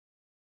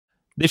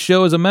This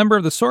show is a member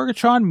of the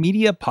Sorgatron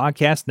Media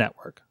Podcast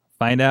Network.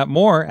 Find out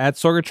more at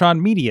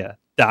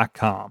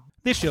sorgatronmedia.com.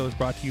 This show is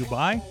brought to you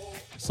by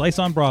Slice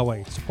on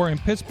Broadway, supporting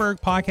Pittsburgh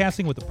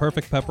podcasting with the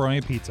perfect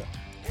pepperoni pizza.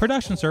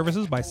 Production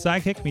services by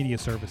Sidekick Media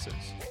Services.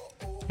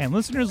 And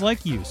listeners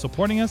like you,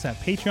 supporting us at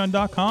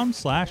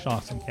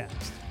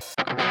patreon.com/awesomecast.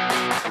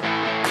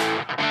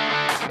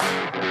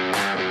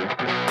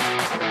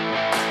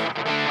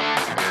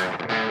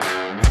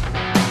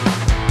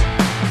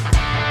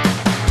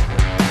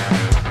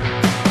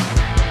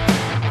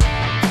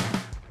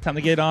 Time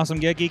to get awesome,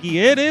 get geeky.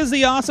 It is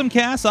the Awesome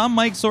Cast. I'm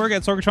Mike Sorg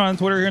at Sorgatron on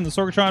Twitter here in the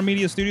Sorgatron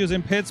Media Studios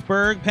in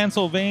Pittsburgh,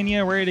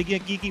 Pennsylvania. Ready to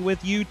get geeky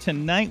with you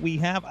tonight. We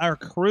have our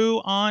crew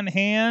on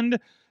hand,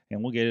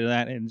 and we'll get to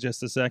that in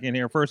just a second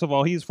here. First of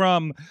all, he's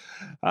from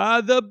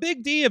the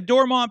Big D of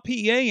Dormont, PA,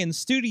 in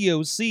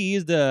Studio C.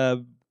 He's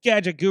the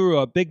gadget guru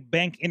of Big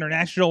Bank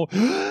International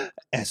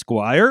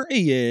Esquire.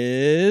 He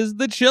is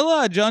the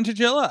Chilla, John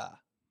Chichilla.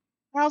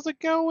 How's it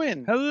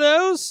going?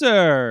 Hello,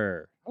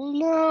 sir.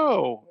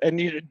 Hello. And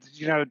you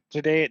know,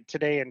 today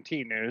in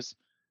T news,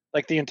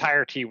 like the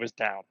entire T was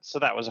down, so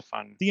that was a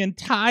fun. The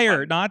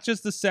entire, not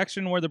just the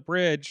section where the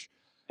bridge,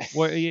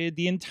 where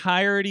the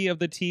entirety of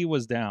the T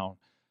was down.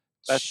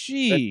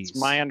 Jeez. That's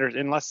my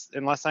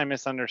unless I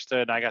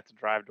misunderstood. I got to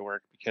drive to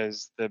work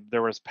because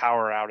there was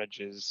power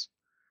outages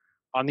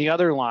on the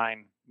other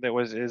line that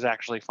is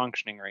actually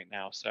functioning right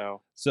now.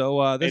 So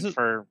this is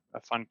for a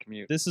fun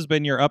commute. This has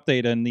been your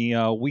update on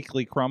the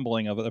weekly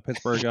crumbling of the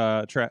Pittsburgh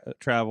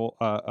travel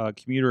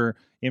commuter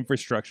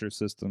infrastructure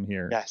system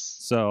here. Yes.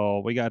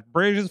 So we got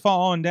bridges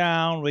falling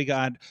down. We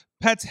got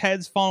pets'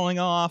 heads falling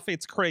off.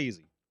 It's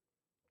crazy.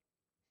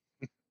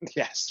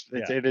 Yes.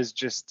 It is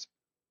just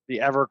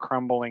the ever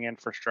crumbling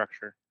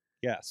infrastructure.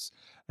 Yes.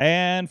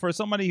 And for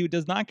somebody who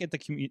does not get to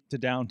commute to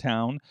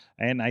downtown,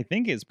 and I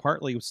think is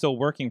partly still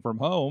working from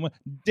home,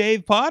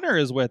 Dave Potter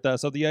is with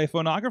us of the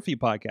iPhoneography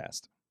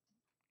podcast.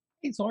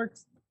 Hey, Sorg.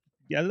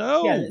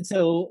 Hello. Yeah,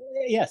 so,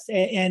 yes,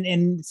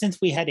 and since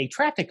we had a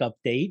traffic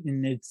update,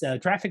 and it's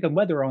traffic and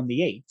weather on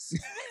the 8th,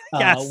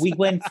 yes. We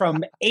went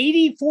from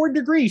 84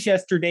 degrees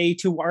yesterday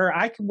to where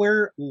I can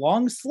wear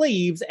long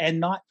sleeves and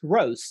not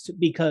roast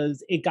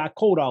because it got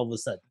cold all of a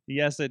sudden.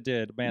 Yes, it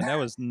did, man. That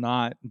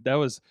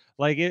was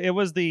like, it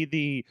was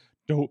the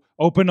don't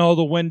open all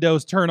the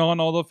windows, turn on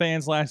all the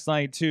fans last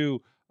night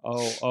too.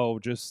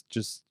 Just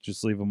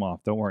leave them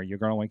off. Don't worry. You're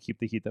going to want to keep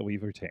the heat that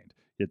we've retained.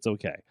 It's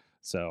okay.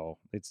 So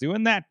it's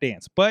doing that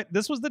dance. But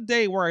this was the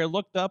day where I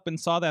looked up and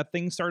saw that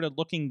things started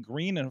looking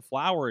green and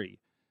flowery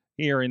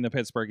here in the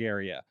Pittsburgh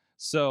area.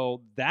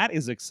 So that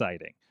is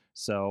exciting.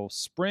 So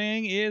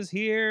spring is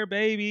here,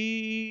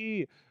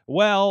 baby.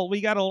 Well,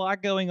 we got a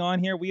lot going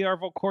on here. We are,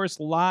 of course,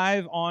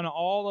 live on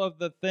all of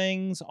the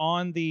things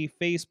on the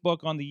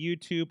Facebook, on the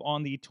YouTube,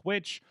 on the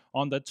Twitch,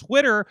 on the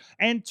Twitter,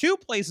 and 2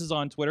 places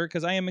on Twitter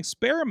because I am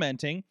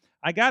experimenting.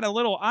 I got a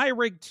little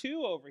iRig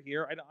 2 over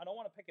here. I don't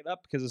want to pick it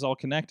up because it's all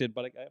connected,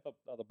 but I have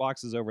the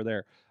boxes over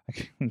there.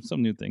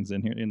 Some new things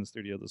in here in the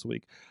studio this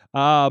week.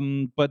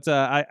 But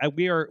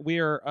we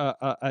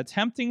are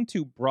attempting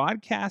to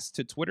broadcast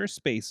to Twitter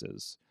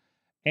Spaces,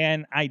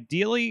 and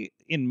ideally,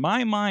 in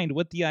my mind,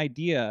 with the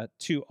idea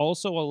to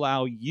also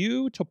allow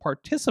you to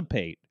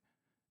participate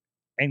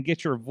and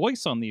get your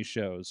voice on these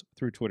shows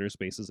through Twitter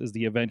Spaces is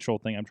the eventual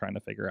thing I'm trying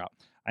to figure out.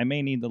 I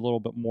may need a little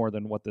bit more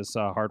than what this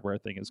hardware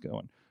thing is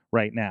going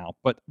right now,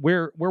 but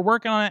we're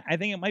working on it. I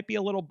think it might be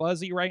a little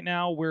buzzy right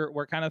now.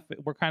 We're kind of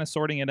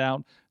sorting it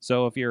out.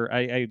 So if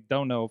I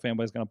don't know if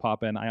anybody's going to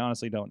pop in. I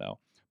honestly don't know,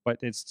 but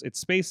it's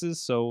Spaces.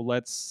 So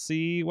let's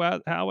see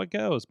how it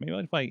goes. Maybe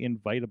if I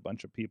invite a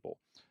bunch of people,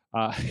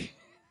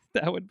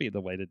 that would be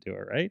the way to do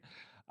it, right?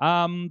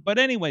 But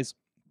anyways,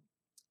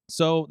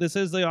 so this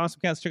is the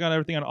Awesome Cast. Check out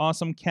everything on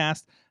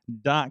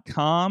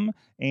awesomecast.com,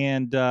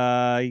 and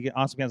you get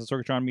Awesomecast at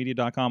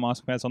sorgatronmedia.com,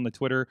 Awesomecast on the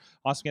Twitter,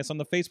 Awesomecast on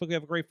the Facebook. We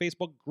have a great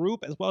Facebook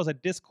group as well as a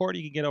Discord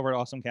you can get over at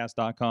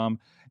awesomecast.com,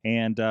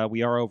 and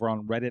we are over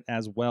on Reddit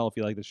as well if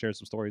you like to share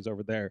some stories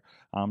over there.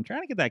 I'm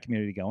trying to get that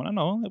community going. I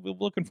know we're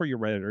looking for your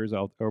Redditors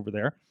out over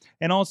there.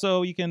 And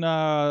also you can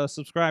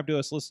subscribe to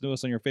us, listen to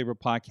us on your favorite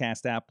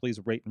podcast app. Please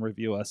rate and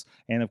review us.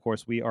 And of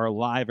course, we are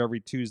live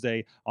every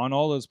Tuesday on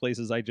all those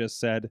places I just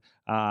said,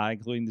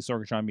 including the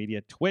Sorgatron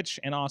Media, Twitch,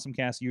 and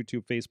Awesomecast,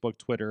 YouTube, Facebook,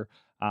 Twitter,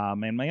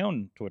 and my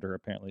own Twitter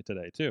apparently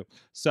today too.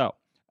 So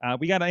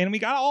we got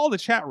all the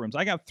chat rooms.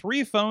 I got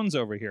 3 phones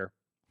over here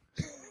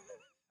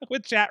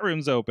with chat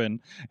rooms open,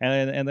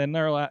 and then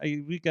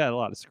we got a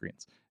lot of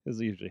screens. This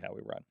is usually how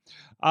we run.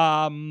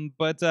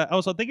 But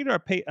also thank you to our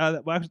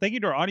thank you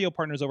to our audio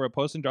partners over at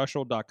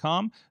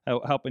postindustrial.com,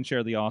 helping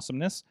share the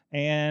awesomeness.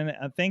 And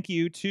thank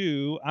you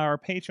to our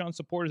Patreon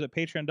supporters at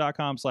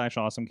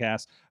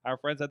patreon.com/awesomecast, our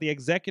friends at the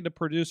executive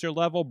producer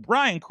level,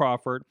 Brian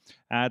Crawford,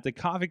 at the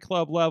coffee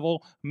club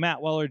level,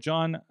 Matt Weller,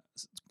 John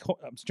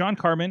John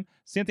Carmen,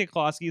 Cynthia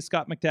Klosky,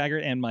 Scott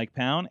McTaggart, and Mike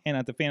Pound. And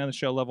at the fan of the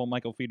show level,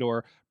 Michael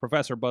Fedor,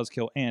 Professor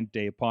Buzzkill, and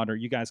Dave Potter.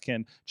 You guys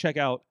can check it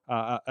out,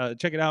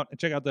 check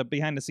out the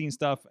behind the scenes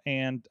stuff,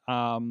 and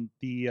and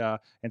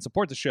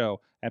support the show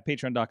at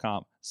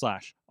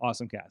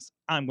patreon.com/awesomecast.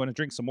 I'm going to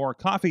drink some more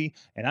coffee,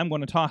 and I'm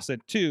going to toss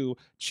it to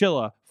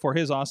Chilla for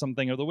his awesome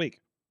thing of the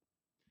week.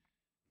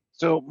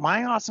 So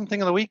my awesome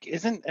thing of the week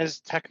isn't as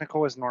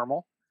technical as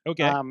normal.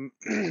 Okay.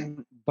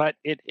 But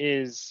it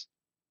is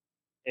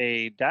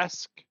a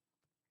desk,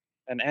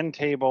 an end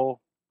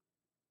table,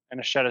 and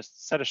a set of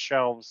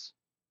shelves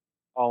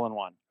all in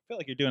one. I feel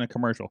like you're doing a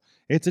commercial.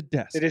 It's a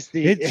desk. It is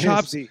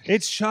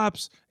it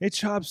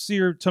chops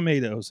your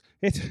tomatoes.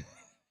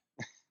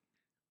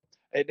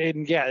 I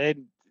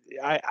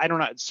don't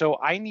know. So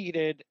I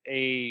needed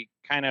a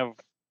kind of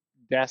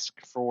desk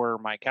for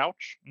my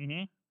couch.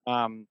 Mm-hmm.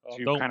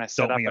 To kind of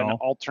set up an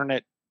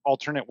alternate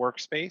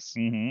workspace.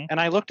 Mm-hmm. And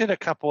I looked at a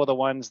couple of the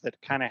ones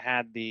that kind of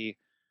had the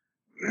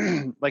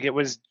like it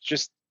was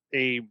just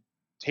a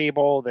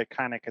table that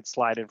kind of could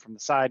slide in from the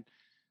side.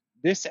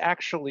 This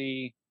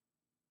actually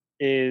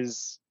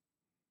is,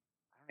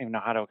 I don't even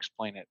know how to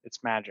explain it.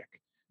 It's magic.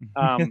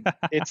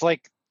 It's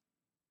like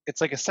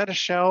a set of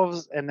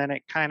shelves, and then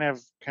it kind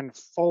of can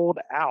fold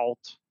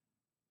out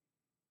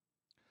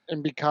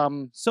and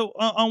become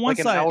on one like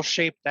side, an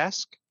L-shaped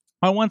desk.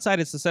 On one side,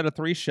 it's a set of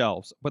 3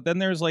 shelves, but then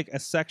there's like a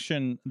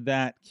section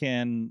that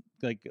can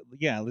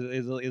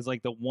is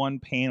like the one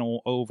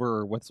panel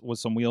over with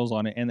some wheels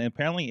on it, and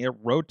apparently it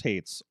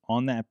rotates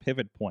on that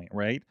pivot point,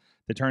 right,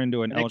 to turn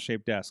into an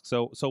L-shaped desk.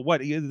 So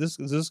what does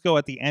this go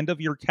at the end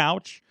of your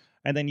couch,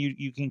 and then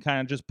you can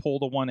kind of just pull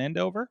the one end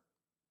over?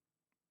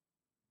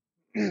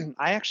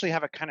 I actually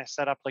have it kind of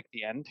set up like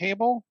the end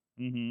table.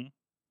 Mm-hmm.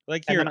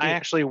 Like here, and then I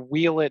actually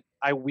wheel it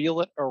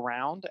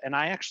around, and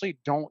I actually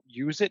don't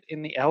use it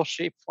in the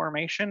L-shaped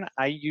formation.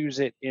 I use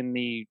it in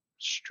the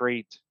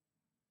straight.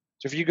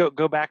 So if you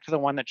go back to the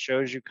one that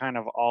shows you kind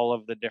of all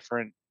of the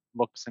different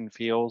looks and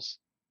feels.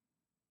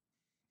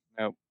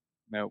 Nope.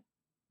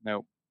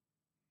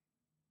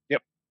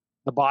 Yep.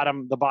 The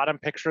bottom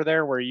picture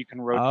there where you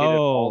can rotate it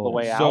all the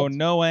way out. So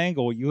no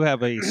angle. You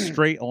have a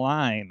straight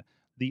line,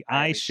 the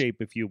eye shape,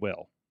 if you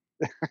will.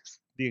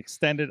 The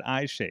extended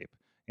eye shape.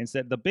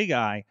 Instead the big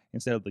eye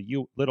instead of the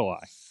little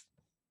eye.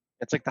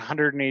 It's like the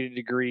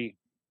 180-degree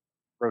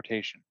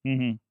rotation.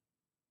 Mm-hmm.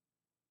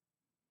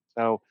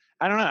 So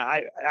I don't know.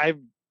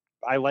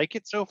 I like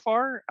it so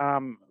far.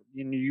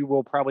 You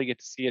will probably get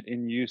to see it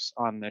in use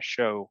on the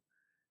show.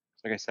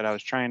 Like I said, I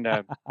was trying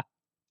to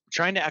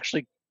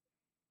actually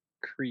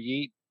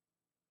create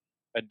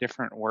a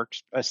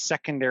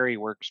secondary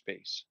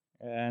workspace.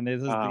 And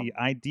this is the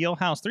Ideal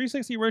House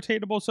 360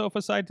 rotatable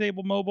sofa, side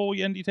table, mobile,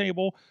 Yendi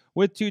table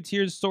with 2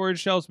 tiers, storage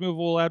shelves,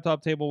 movable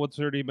laptop table with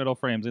 30 middle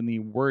frames, and the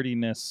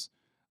wordiness,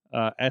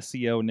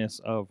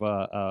 SEO-ness of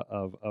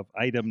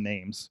item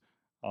names.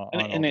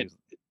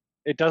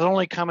 It does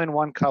only come in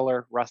one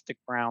color, rustic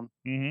brown.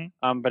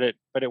 Mm-hmm. But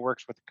it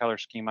works with the color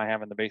scheme I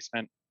have in the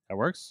basement. That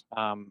works.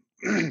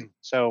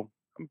 So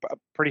I'm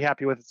pretty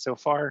happy with it so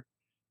far.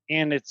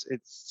 And it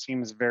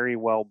seems very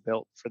well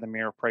built for the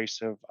mere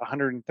price of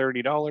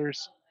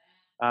 $130.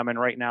 And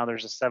right now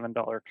there's a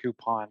 $7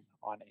 coupon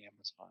on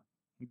Amazon.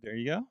 There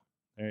you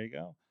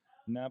go.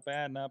 Not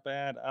bad. No,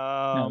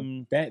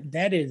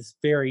 that is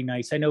very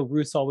nice. I know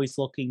Ruth's always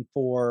looking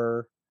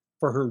for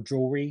her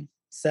jewelry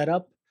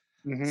setup,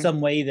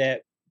 some way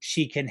that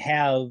she can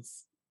have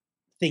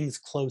things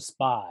close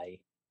by.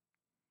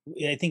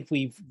 I think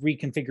we've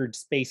reconfigured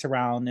space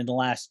around in the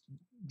last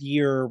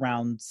year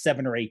around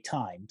 7 or 8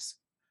 times.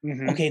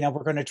 Okay, now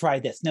we're going to try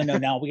this. No,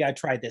 we got to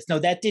try this. No,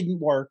 that didn't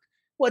work.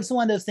 Well, it's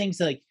one of those things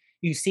like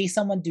you see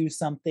someone do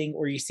something,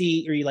 or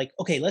you're like,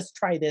 okay, let's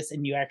try this,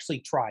 and you actually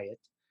try it.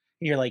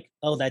 And you're like,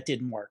 oh, that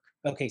didn't work.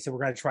 Okay, so we're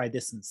going to try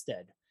this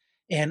instead.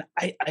 And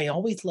I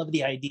always love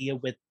the idea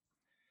with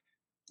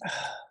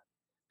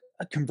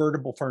a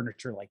convertible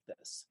furniture like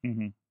this,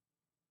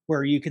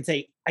 where you can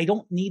say, I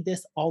don't need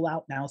this all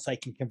out now, so I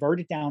can convert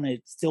it down, and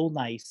it's still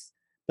nice.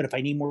 But if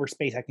I need more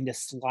space, I can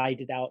just slide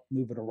it out,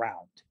 move it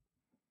around.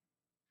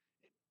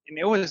 And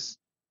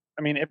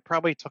it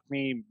probably took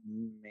me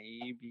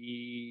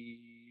maybe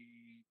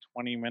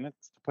 20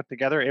 minutes to put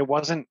together. It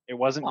wasn't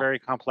very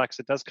complex.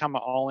 It does come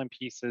all in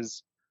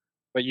pieces,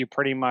 but you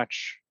pretty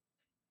much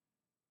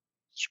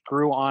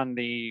screw on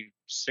the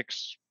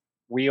 6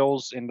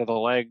 wheels into the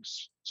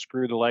legs,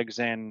 screw the legs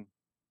in,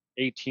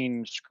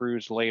 18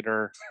 screws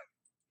later,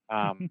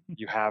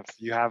 you have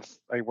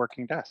a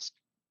working desk.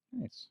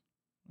 Nice.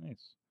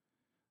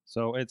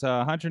 So it's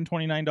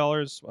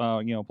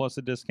 $129, plus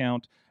a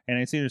discount, and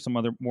I see there's some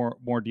other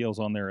more deals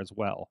on there as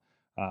well.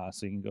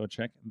 So you can go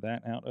check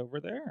that out over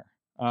there.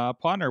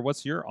 Partner,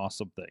 what's your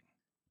awesome thing?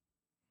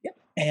 Yep,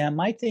 and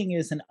my thing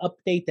is an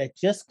update that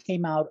just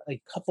came out a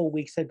couple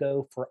weeks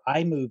ago for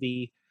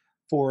iMovie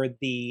for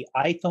the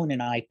iPhone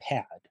and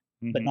iPad,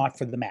 but not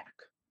for the Mac.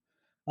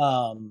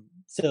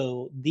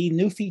 So the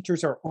new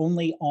features are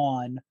only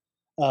on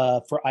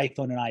for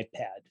iPhone and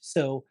iPad.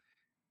 So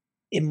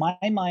in my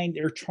mind,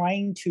 they're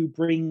trying to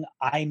bring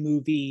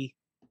iMovie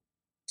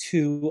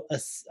to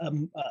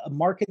a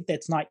market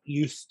that's not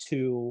used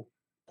to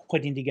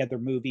putting together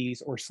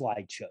movies or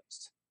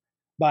slideshows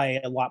by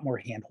a lot more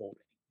hand holding.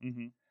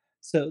 Mm-hmm.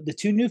 So the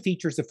two new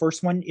features, the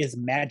first one is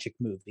Magic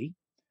Movie,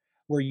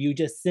 where you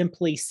just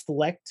simply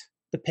select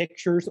the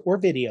pictures or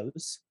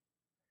videos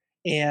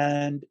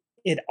and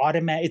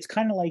it's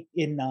kind of like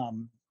in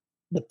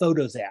the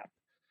Photos app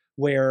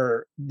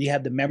where you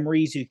have the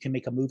memories, you can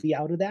make a movie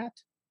out of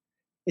that.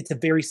 It's a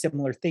very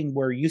similar thing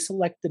where you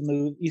select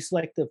you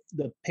select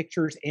the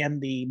pictures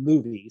and the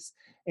movies,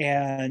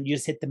 and you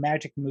just hit the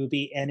Magic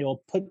Movie, and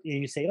it'll put,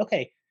 and you say,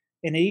 okay,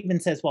 and it even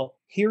says, well,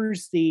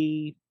 here's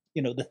the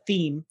the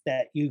theme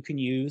that you can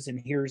use, and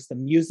here's the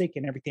music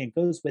and everything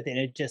that goes with it, and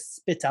it just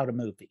spits out a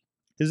movie.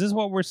 Is this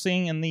what we're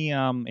seeing in the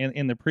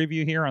in the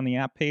preview here on the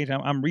app page?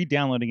 I'm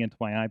re-downloading it to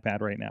my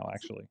iPad right now,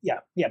 actually. Yeah,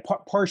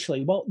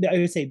 partially. Well, I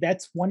would say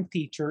that's one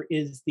feature,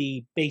 is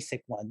the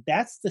basic one.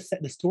 That's the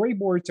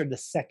storyboards are the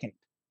second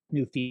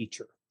new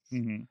feature.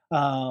 Mm-hmm.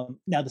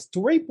 Now the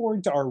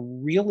storyboards are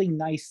really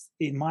nice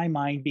in my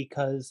mind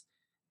because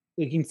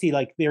you can see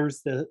like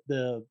there's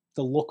the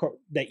look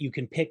that you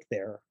can pick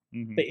there.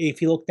 Mm-hmm. But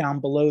if you look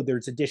down below,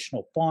 there's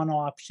additional font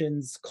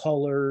options,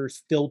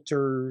 colors,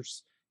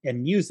 filters,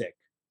 and music.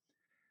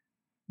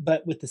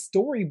 But with the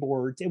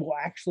storyboards, it will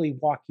actually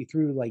walk you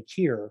through, like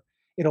here,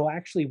 it'll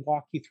actually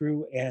walk you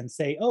through and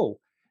say, oh,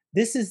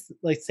 this is,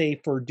 let's say,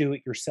 for do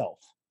it yourself.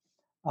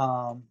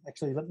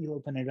 Actually, let me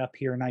open it up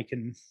here and I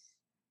can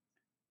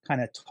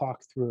kind of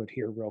talk through it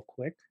here real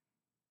quick.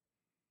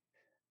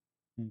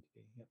 Okay,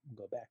 yep,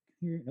 we'll go back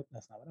here. Nope,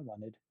 that's not what I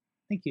wanted.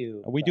 Thank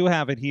you. We do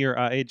have it here.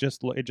 It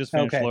just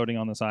finished loading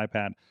on this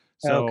iPad,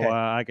 so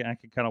I can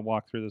kind of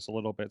walk through this a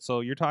little bit.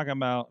 So you're talking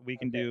about we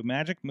can do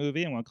Magic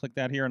Movie, and we'll click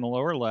that here in the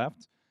lower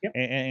left,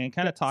 and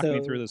kind of talk me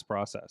through this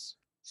process.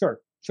 Sure.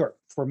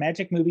 For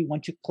Magic Movie,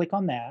 once you click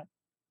on that,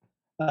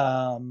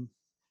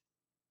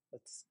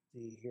 let's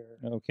see here.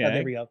 Okay.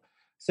 There we go.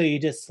 So you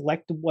just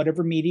select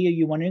whatever media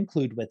you want to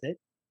include with it.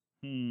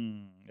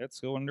 Let's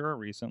go under a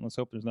recent. Let's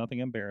hope there's nothing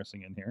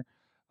embarrassing in here.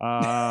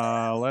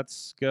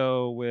 Let's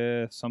go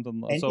with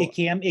something.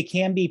 And it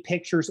can be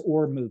pictures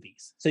or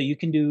movies. So you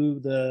can do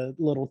the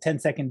little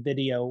 10-second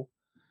video,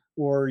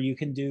 or you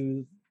can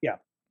do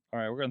All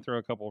right, we're gonna throw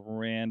a couple of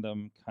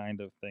random kind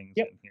of things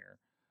in here.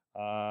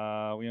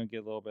 We're gonna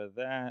get a little bit of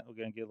that. We're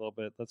gonna get a little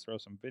bit. Let's throw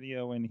some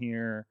video in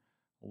here.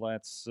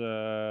 Let's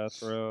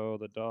throw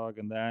the dog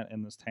and that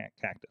and this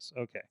cactus.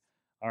 Okay.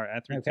 All right, I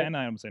threw 10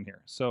 items in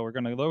here. So we're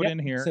gonna load in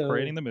here,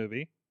 creating the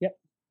movie. Yep.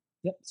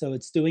 So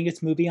it's doing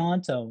its movie on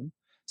its own.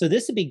 So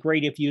this would be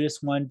great if you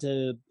just wanted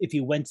to, if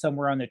you went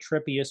somewhere on the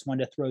trip, you just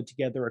wanted to throw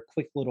together a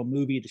quick little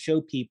movie to show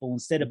people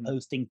instead of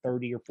posting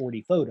 30 or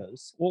 40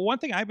 photos. Well, one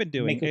thing I've been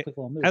doing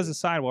as a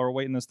side while we're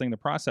waiting this thing to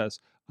process.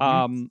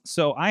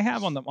 So I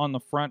have on the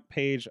front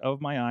page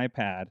of my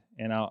iPad,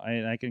 and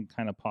I can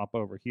kind of pop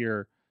over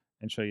here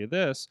and show you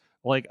this.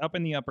 Like up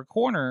in the upper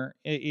corner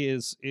I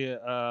use the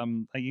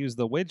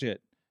widget.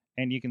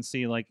 And you can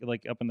see like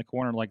up in the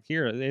corner, like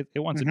here, it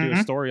wants to do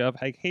a story of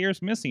like, hey,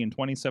 here's Missy in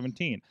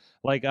 2017.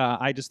 Like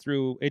it just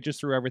threw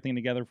everything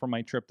together for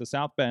my trip to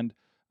South Bend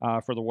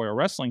for the Royal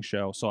Wrestling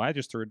Show. So I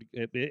just threw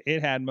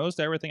it had most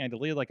everything. I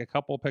deleted like a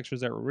couple of pictures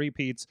that were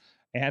repeats.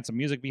 It had some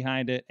music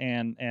behind it,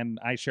 and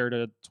I shared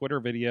a Twitter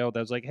video that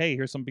was like, hey,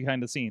 here's some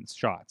behind the scenes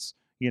shots,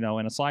 in a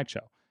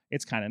slideshow.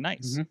 It's kind of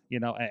nice,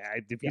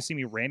 if you see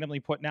me randomly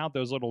putting out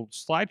those little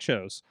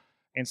slideshows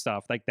and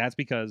stuff, like that's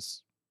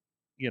because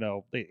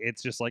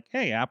it's just like,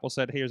 hey, Apple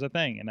said, here's a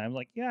thing. And I'm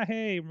like, yeah,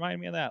 hey, remind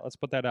me of that. Let's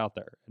put that out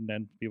there. And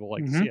then people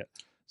like to see it.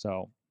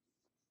 So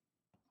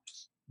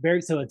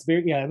it's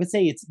very, I would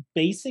say it's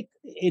basic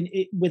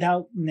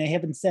without, and they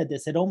haven't said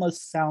this, it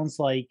almost sounds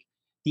like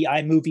the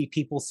iMovie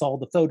people saw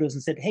the photos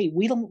and said, hey,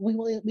 we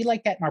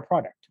like that in our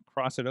product.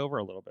 Cross it over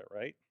a little bit,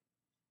 right?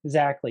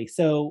 Exactly.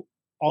 So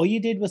all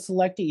you did was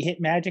select it, you hit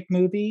Magic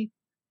Movie,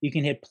 you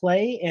can hit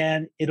play,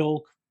 and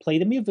it'll play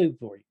the movie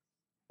for you.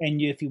 And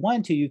if you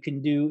want to, you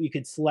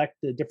could select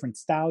the different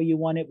style you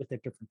want it with the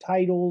different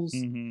titles.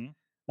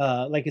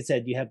 Like I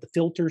said, you have the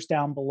filters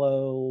down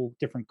below,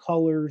 different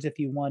colors if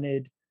you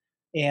wanted.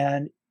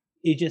 And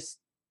it just,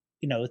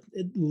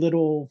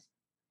 little,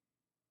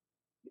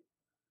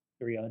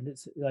 there we go.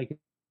 It's like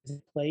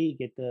play, you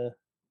get the.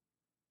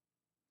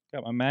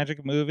 Got my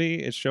Magic Movie.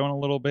 It's showing a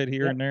little bit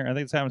here and there. I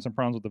think it's having some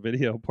problems with the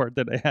video part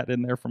that I had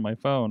in there from my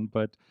phone,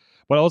 but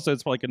also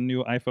it's like a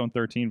new iPhone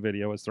 13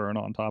 video is thrown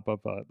on top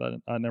of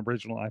an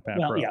original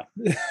iPad Pro. Yeah.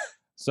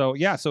 so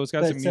it's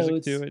got some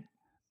music to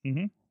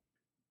it.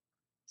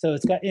 So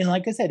it's got, and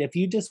like I said, if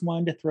you just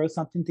wanted to throw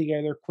something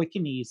together quick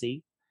and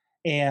easy,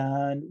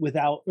 and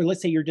or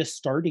let's say you're just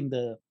starting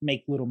to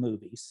make little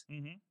movies,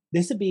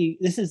 this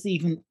is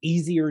even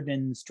easier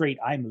than straight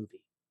iMovie.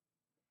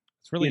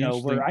 It's really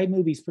where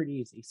iMovie's pretty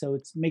easy, so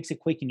it makes it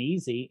quick and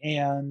easy.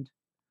 And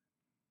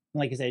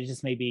like I said, it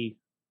just maybe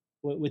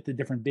with the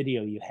different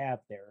video you have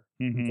there,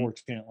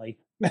 unfortunately.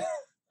 I'm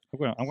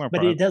gonna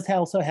but it does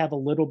also have a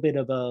little bit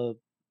of a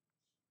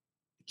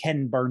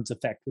Ken Burns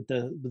effect with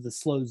the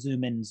slow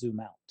zoom in, zoom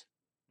out.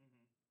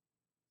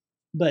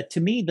 But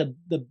to me,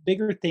 the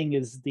bigger thing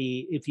is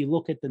if you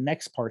look at the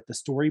next part, the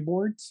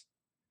storyboards,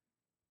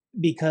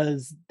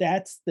 because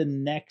that's the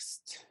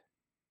next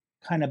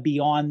kind of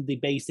beyond the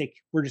basic,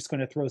 we're just going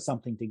to throw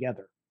something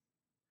together.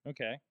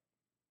 Okay.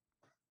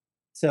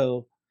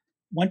 So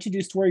once you do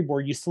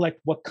storyboard, you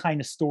select what kind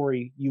of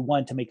story you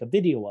want to make a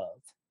video of.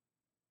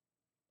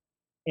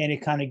 And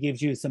it kind of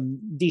gives you some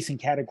decent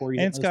categories.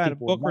 And it's got a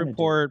book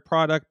report,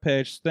 product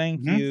pitch,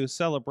 thank you,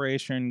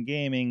 celebration,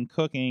 gaming,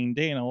 cooking,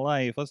 day in a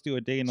life. Let's do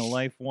a day in a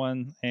life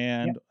one.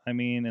 And I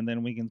mean, and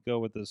then we can go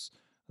with this.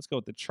 Let's go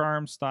with the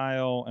charm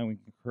style, and we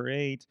can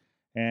create.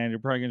 And you're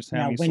probably going to just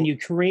have now when you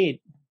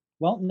create.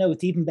 Well, no,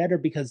 it's even better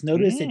because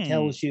notice it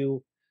tells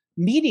you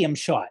medium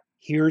shot.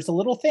 Here's a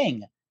little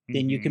thing.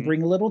 Then you can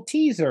bring a little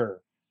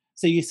teaser.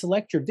 So you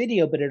select your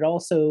video, but it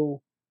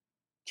also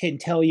can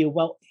tell you,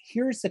 well,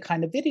 here's the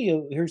kind of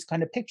video, here's the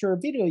kind of picture or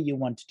video you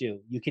want to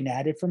do. You can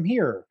add it from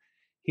here.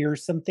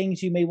 Here's some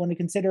things you may want to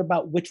consider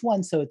about which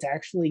one. So it's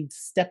actually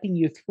stepping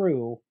you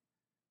through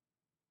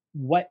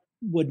what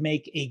would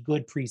make a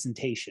good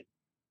presentation.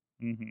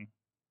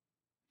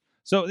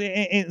 So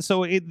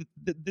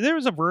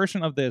there's a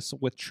version of this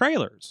with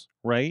trailers,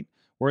 right?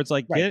 Where it's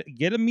like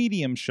get a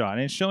medium shot,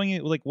 and it's showing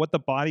you like what the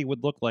body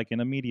would look like in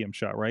a medium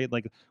shot, right?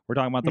 Like we're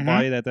talking about the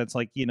body that's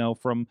like, you know,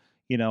 from,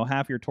 you know,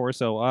 half your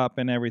torso up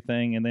and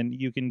everything, and then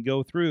you can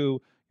go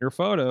through your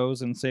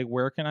photos and say,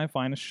 where can I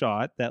find a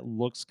shot that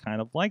looks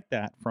kind of like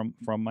that from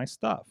my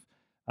stuff?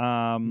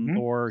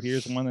 Or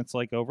here's one that's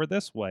like over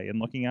this way and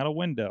looking out a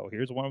window.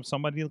 Here's one of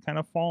somebody kind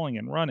of falling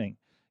and running,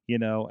 you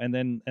know, and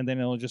then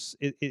it'll just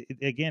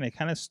again, it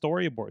kind of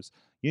storyboards.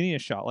 You need a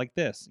shot like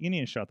this. You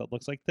need a shot that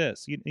looks like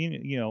this. You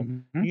know,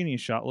 you need a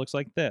shot that looks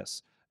like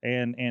this,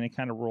 and it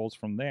kind of rolls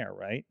from there,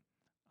 right?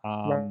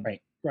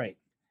 Right.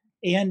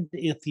 And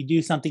if you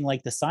do something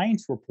like the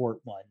science report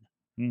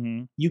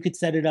one, you could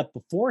set it up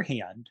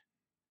beforehand,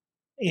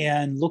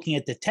 and looking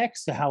at the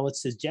text to how it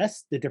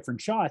suggests the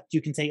different shots,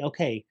 you can say,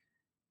 okay,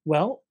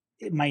 well,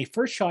 my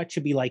first shot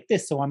should be like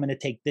this, so I'm going to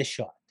take this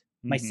shot.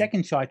 My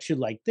second shot should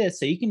like this,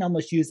 so you can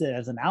almost use it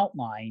as an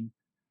outline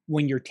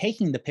when you're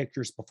taking the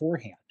pictures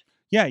beforehand.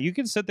 Yeah, you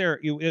can sit there,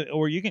 you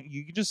can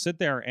just sit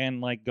there and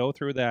like go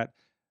through that.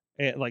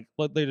 Like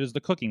there's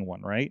the cooking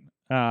one, right?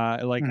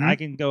 I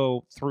can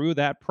go through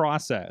that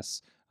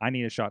process. I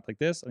need a shot like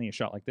this. I need a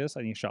shot like this.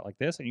 I need a shot like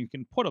this, and you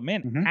can put them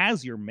in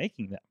as you're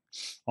making them,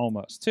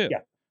 almost too.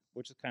 Yeah,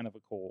 which is kind of a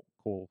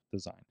cool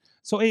design.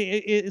 So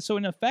so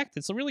in effect,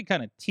 it's really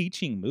kind of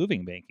teaching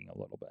moving making a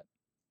little bit.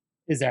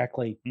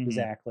 Exactly.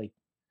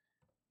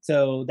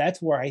 So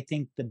that's where I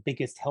think the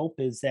biggest help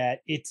is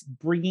that it's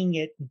bringing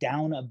it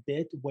down a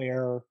bit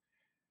where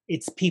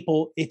it's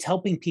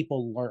helping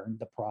people learn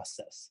the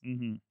process.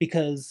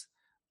 Because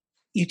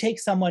you take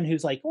someone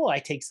who's like, oh, I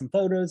take some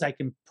photos, I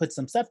can put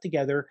some stuff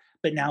together,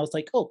 but now it's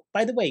like, oh,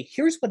 by the way,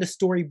 here's what a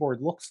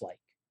storyboard looks like.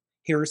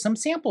 Here are some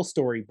sample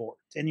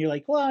storyboards. And you're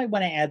like, well, I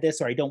want to add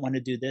this or I don't want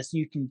to do this.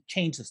 You can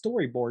change the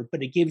storyboard,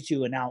 but it gives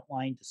you an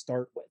outline to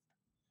start with.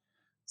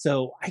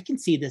 So I can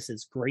see this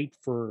as great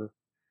for,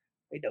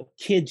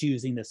 kids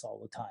using this all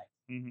the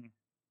time.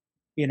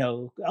 You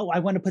know, oh, I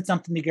want to put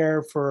something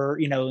together for,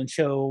 and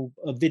show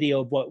a video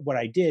of what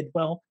I did.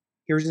 Well,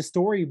 here's a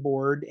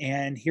storyboard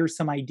and here's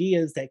some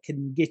ideas that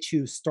can get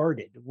you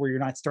started where you're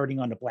not starting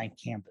on a blank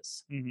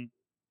canvas.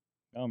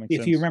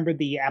 If you remember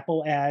the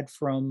Apple ad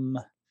from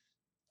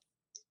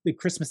the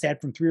Christmas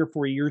ad from 3 or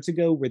 4 years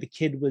ago, where the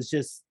kid was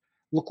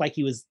looked like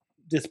he was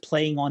just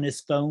playing on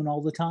his phone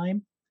all the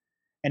time.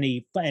 And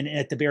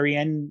at the very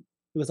end,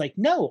 it was like,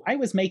 no, I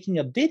was making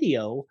a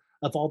video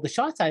of all the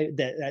shots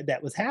that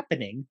was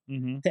happening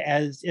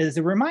as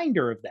a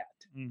reminder of that.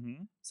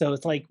 So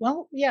it's like,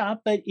 well, yeah,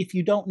 but if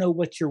you don't know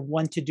what you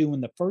want to do in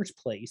the first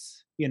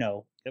place,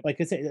 like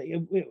I said,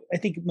 I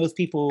think most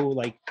people,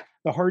 like,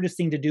 the hardest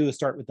thing to do is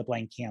start with the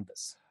blank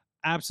canvas.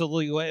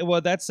 Absolutely. Well,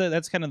 that's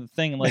kind of the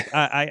thing. Like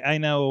I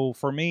know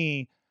for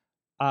me,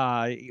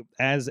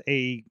 as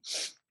a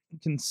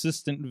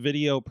consistent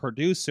video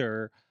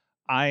producer,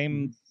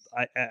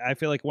 I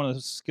feel like one of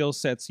the skill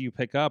sets you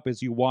pick up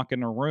is you walk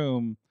in a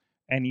room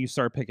and you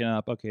start picking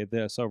up, okay,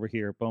 this over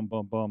here, boom,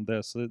 boom, boom,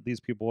 this. These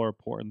people are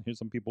important. Here's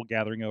some people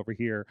gathering over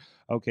here.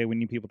 Okay, we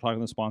need people talking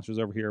to the sponsors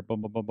over here.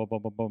 Boom, boom, boom, boom,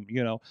 boom, boom,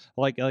 boom.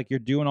 Like you're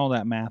doing all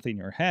that math in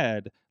your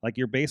head. Like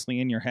you're basically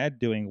in your head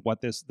doing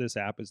what this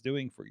app is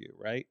doing for you,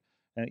 right?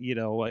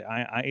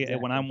 Exactly.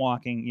 When I'm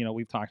walking,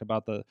 we've talked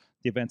about the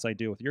events I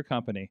do with your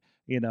company,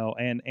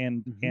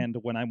 and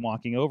when I'm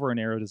walking over an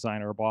Aero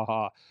Designer or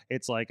Baja,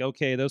 it's like,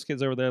 okay, those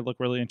kids over there look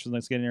really interesting.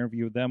 Let's get an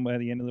interview with them at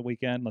the end of the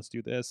weekend. Let's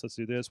do this.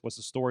 What's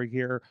the story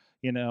here?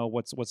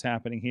 What's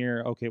happening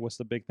here? Okay, what's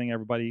the big thing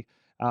everybody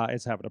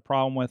is having a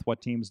problem with? What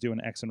team's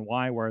doing X and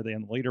Y? Where are they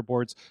on the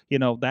leaderboards?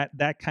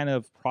 That kind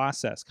of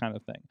process kind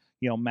of thing.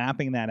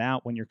 Mapping that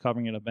out when you're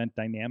covering an event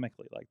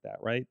dynamically like that,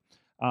 right?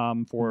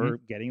 For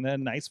getting the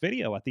nice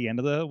video at the end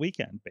of the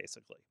weekend,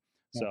 basically.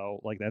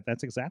 So like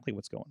that's exactly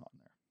what's going on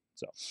there.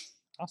 So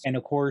awesome. And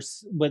of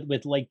course,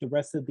 with like the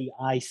rest of the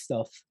eye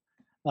stuff,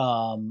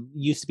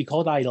 Used to be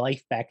called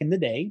iLife back in the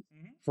day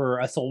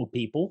for us old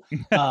people.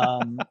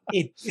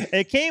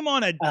 It came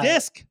on a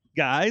disc,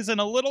 guys, in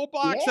a little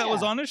box that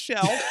was on a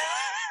shelf,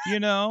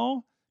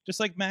 just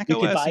like Mac you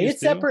OS could buy it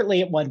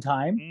separately at one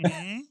time.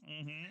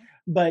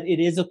 But it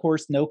is, of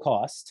course, no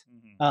cost.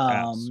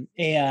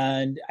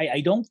 And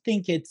I don't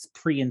think it's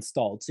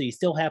pre-installed, so you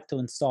still have to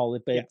install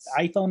it, but it's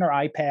iPhone or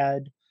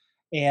iPad.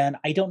 And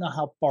I don't know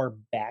how far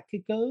back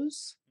it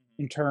goes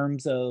in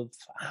terms of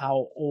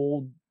how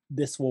old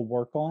this will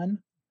work on.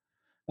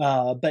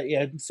 But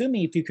yeah,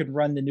 assuming if you could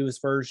run the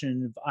newest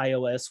version of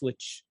iOS,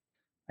 which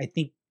I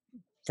think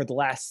for the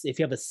last, if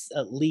you have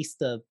at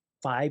least a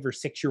 5 or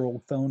 6 year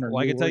old phone, or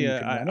well, I can tell you,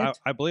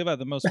 I believe I have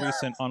the most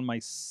recent on my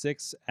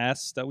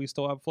 6S that we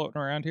still have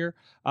floating around here.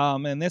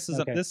 And this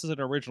is this is an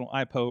original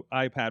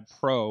iPad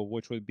Pro,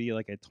 which would be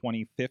like a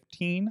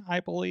 2015, I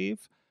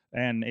believe.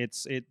 And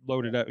it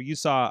loaded up. You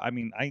saw, I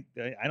mean, I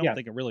don't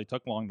think it really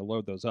took long to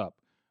load those up.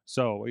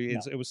 So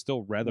it was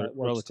still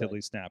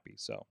relatively snappy.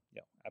 So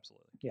yeah,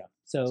 absolutely. Yeah.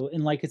 So,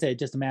 and like I said,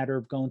 just a matter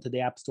of going to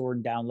the App Store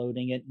and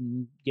downloading it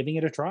and giving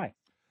it a try.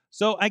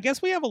 So I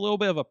guess we have a little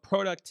bit of a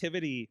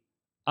productivity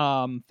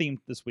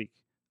theme this week,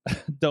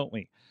 don't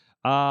we?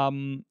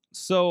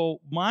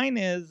 So mine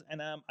is,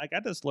 and I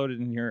got this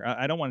loaded in here.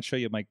 I don't want to show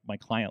you my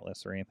client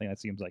list or anything. That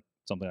seems like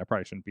something I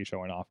probably shouldn't be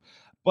showing off.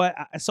 But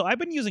so I've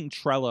been using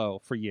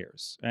Trello for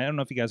years. I don't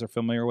know if you guys are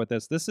familiar with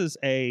this. This is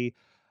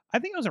I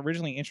think it was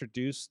originally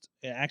introduced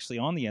actually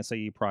on the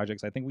SAE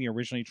projects. I think we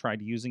originally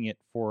tried using it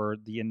for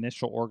the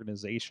initial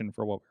organization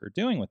for what we were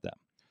doing with them.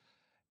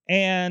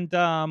 And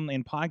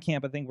in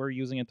PodCamp, I think we're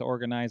using it to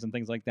organize and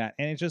things like that.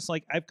 And it's just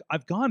like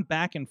I've gone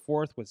back and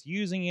forth with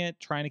using it,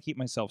 trying to keep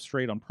myself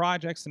straight on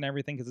projects and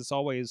everything, because it's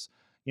always,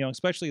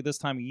 especially this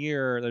time of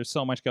year, there's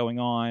so much going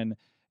on,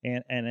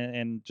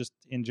 and just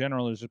in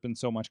general, there's just been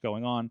so much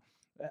going on.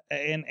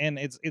 And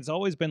it's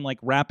always been like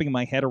wrapping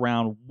my head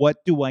around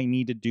what do I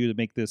need to do to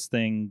make this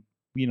thing,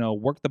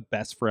 work the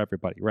best for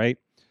everybody, right?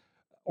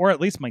 Or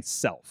at least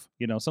myself.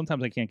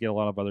 Sometimes I can't get a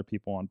lot of other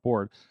people on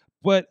board,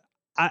 but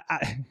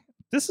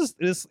this is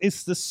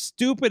the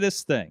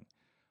stupidest thing.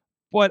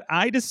 But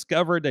I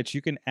discovered that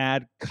you can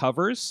add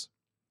covers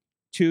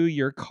to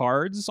your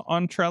cards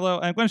on Trello.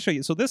 I'm going to show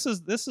you. So this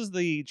is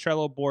the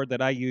Trello board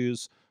that I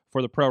use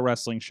for the pro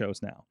wrestling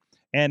shows now.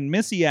 And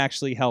Missy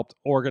actually helped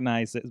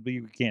organize it. But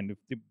you can,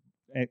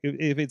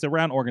 if it's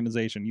around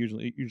organization,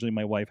 usually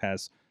my wife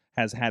has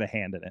had a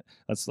hand in it.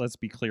 Let's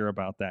be clear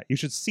about that. You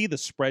should see the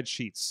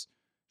spreadsheets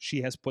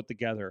she has put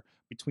together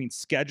between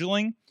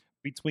scheduling,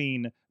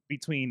 between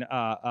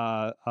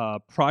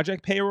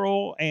project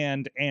payroll,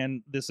 and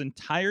this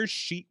entire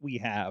sheet we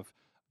have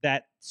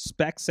that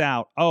specs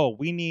out,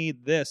 we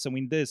need this and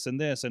we need this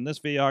and this and this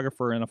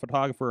videographer and a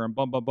photographer and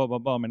bum,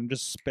 and it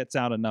just spits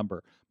out a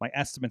number. My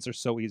estimates are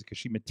so easy because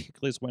she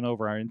meticulously went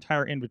over our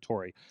entire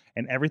inventory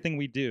and everything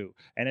we do.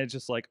 And it's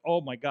just like,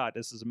 oh my God,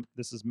 this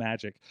is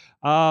magic.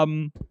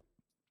 But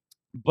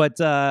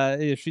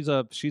she's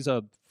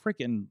a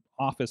freaking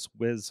office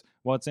whiz.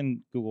 Well, it's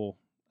in Google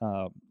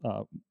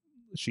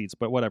Sheets,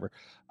 but whatever.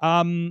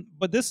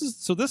 But this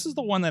is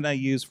the one that I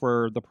use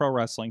for the pro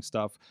wrestling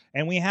stuff,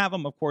 and we have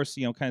them, of course,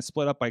 kind of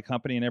split up by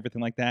company and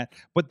everything like that.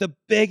 But the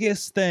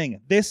biggest thing,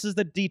 this is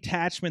the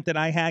detachment that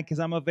I had because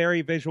I'm a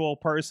very visual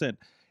person,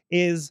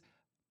 is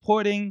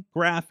putting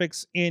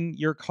graphics in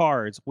your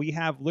cards. We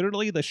have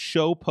literally the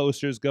show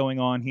posters going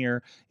on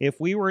here. If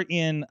we were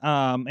in,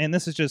 and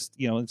this is just,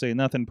 let's say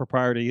nothing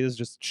proprietary. This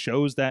just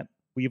shows that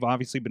we've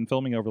obviously been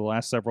filming over the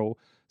last several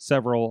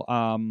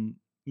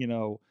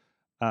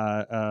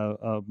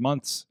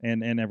months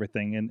and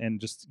everything, and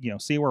just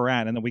see where we're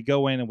at, and then we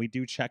go in and we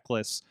do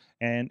checklists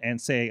and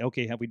say,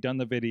 okay, have we done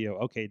the video?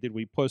 Okay, did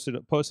we post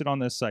it on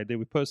this site? Did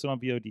we post it on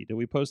VOD? Did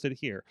we post it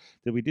here?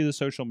 Did we do the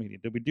social media?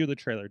 Did we do the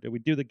trailer? Did we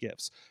do the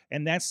GIFs?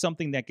 And that's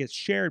something that gets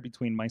shared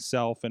between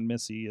myself and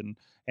Missy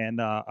and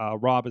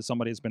Rob is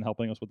somebody who's been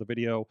helping us with the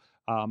video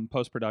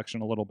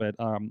post-production a little bit,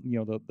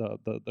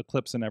 the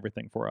clips and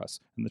everything for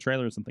us and the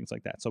trailers and things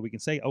like that. So we can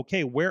say,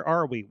 okay, where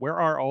are we? Where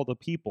are all the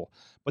people?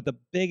 But the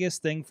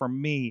biggest thing for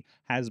me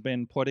has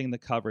been putting the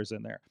covers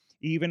in there.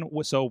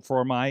 So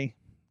for my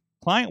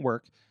client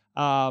work,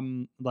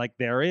 like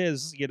there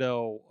is, I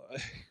go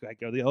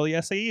to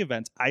the SAE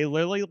events. I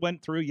literally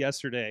went through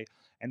yesterday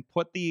and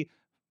put the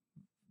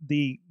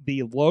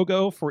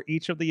logo for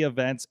each of the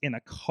events in a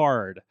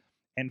card,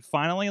 and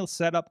finally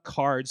set up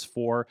cards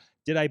for,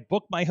 did I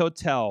book my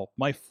hotel,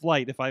 my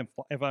flight if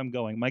I'm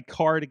going, my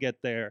car to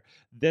get there,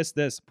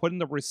 this, putting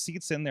the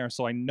receipts in there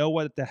so I know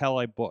what the hell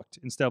I booked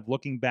instead of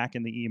looking back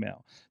in the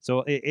email.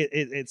 So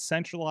it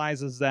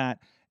centralizes that.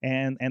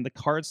 And the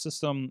card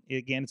system,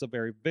 again, it's a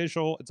very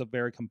visual, it's a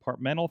very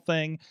compartmental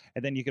thing.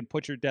 And then you can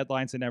put your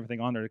deadlines and everything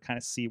on there to kind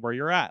of see where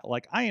you're at.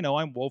 Like, I know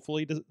I'm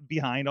woefully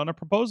behind on a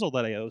proposal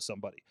that I owe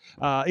somebody,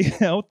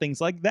 things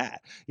like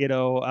that,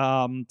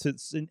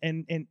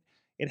 and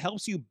it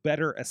helps you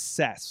better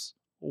assess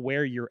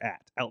where you're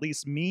at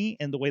least me,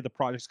 and the way the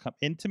projects come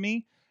into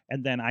me.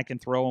 And then I can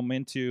throw them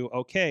into,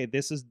 okay,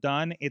 this is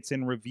done, it's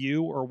in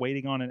review or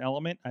waiting on an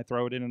element. I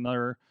throw it in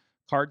another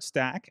card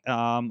stack.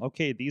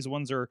 Okay, these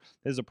ones are,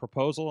 there's a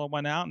proposal that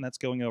went out and that's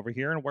going over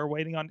here, and we're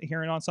waiting on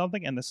hearing on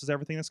something, and this is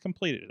everything that's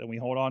completed, and we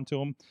hold on to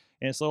them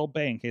in this little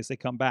bay in case they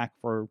come back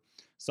for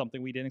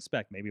something we didn't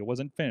expect. Maybe it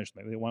wasn't finished.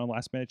 Maybe they want a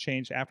last minute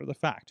change after the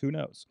fact. Who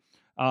knows?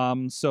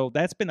 So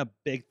that's been a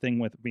big thing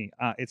with me.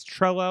 It's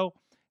Trello.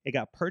 It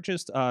got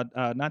purchased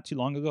not too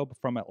long ago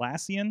from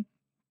Atlassian.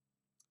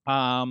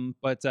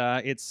 But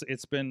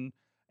it's been,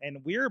 and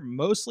we're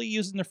mostly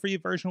using the free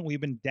version.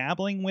 We've been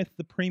dabbling with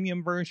the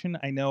premium version.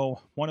 I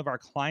know one of our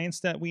clients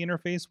that we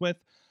interface with,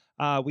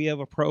 we have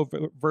a pro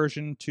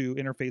version to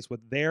interface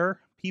with their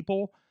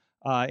people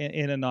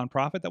in a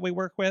nonprofit that we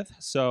work with.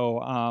 So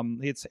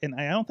it's, and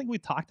I don't think we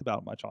talked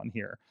about much on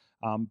here,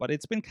 but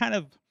it's been kind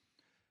of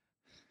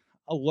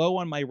a low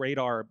on my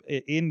radar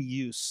in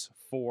use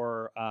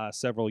for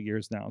several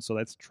years now. So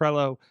that's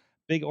Trello.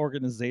 Big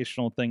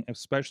organizational thing,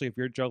 especially if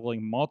you're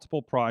juggling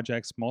multiple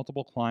projects,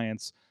 multiple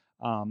clients.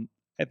 I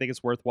think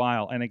it's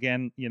worthwhile. And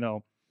again, you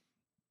know,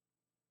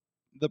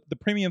 the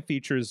premium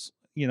features,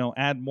 you know,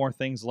 add more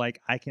things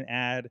like I can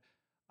add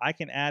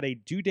a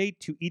due date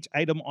to each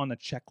item on the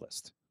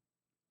checklist,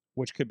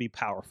 which could be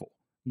powerful,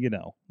 you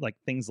know, like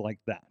things like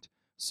that.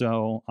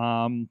 So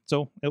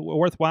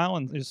worthwhile,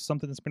 and it's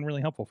something that's been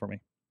really helpful for me.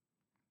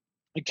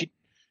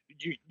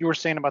 You were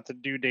saying about the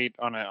due date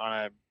on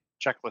a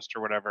checklist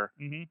or whatever.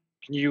 Mm-hmm.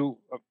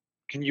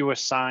 Can you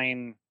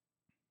assign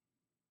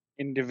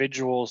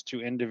individuals to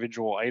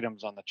individual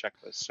items on the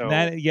checklist? So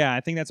that, yeah,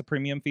 I think that's a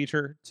premium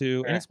feature too.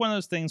 Okay. And it's one of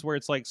those things where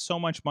it's like so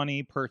much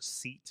money per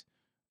seat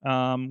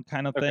kind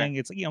of thing.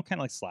 It's, you know, kind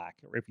of like Slack,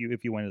 or if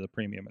you went to the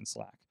premium in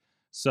Slack.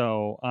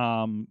 So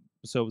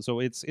so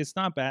it's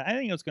not bad. I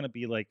think it's going to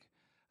be like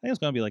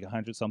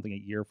 100 something a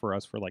year for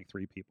us for like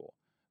 3 people.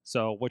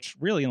 So which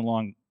really in the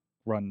long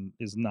run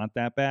is not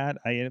that bad.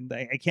 I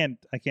can't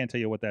tell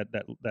you what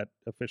that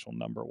official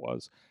number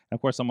was. And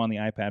of course, I'm on the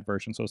iPad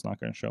version, so it's not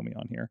going to show me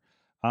on here.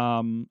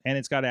 And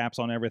it's got apps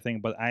on everything,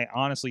 but I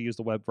honestly use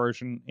the web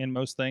version in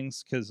most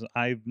things because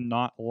I've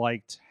not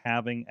liked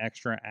having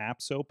extra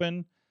apps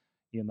open,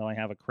 even though I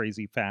have a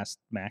crazy fast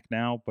Mac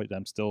now. But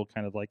I'm still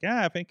kind of like,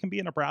 if it can be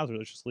in a browser,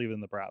 let's just leave it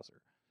in the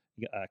browser.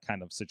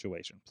 Kind of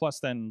situation. Plus,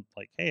 then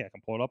like, hey, I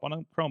can pull it up on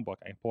a Chromebook.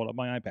 I can pull it up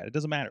on my iPad. It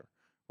doesn't matter.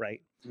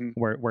 Right,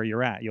 where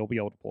you're at, you'll be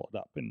able to pull it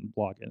up and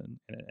log in,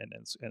 and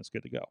it's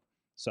good to go.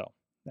 So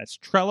that's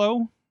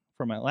Trello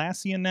from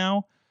Atlassian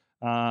now,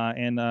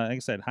 and like I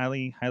said,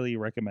 highly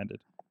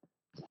recommended.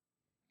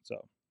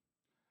 So,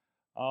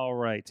 all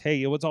right,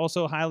 hey, it was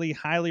also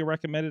highly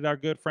recommended. Our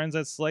good friends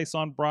at Slice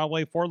on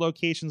Broadway, 4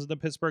 locations in the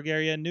Pittsburgh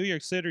area, New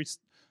York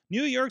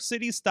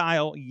City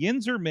style.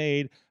 Yins are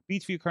made.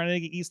 Beachview,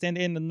 Carnegie, East End,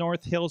 and the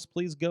North Hills.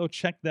 Please go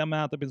check them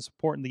out. They've been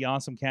supporting the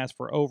Awesome Cast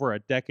for over a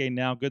decade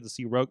now. Good to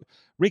see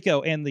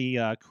Rico and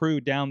the crew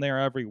down there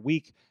every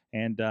week.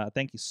 And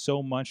thank you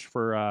so much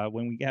for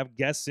when we have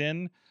guests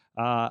in,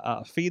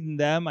 feeding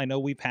them. I know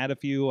we've had a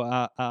few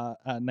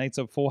nights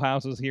of full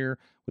houses here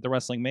with the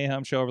Wrestling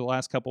Mayhem show over the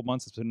last couple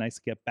months. It's been nice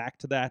to get back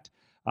to that.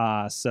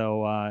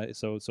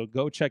 So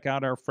go check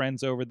out our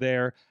friends over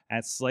there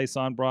at Slice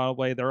on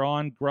Broadway. They're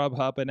on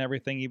Grubhub and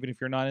everything, even if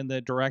you're not in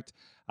the direct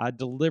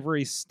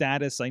delivery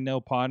status. I know,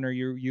 Podner,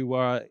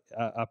 you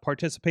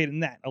participate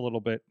in that a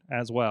little bit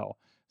as well.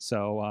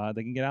 So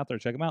they can get out there,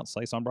 check them out,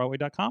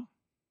 sliceonbroadway.com.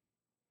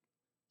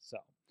 So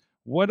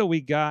what do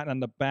we got on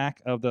the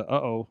back of the,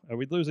 are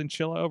we losing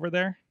Chilla over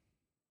there?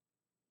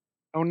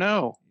 Oh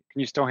no,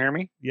 can you still hear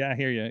me? Yeah, I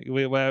hear you.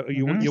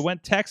 You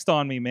went text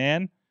on me,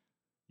 man.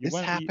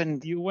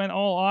 Happened. You went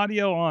all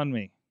audio on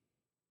me.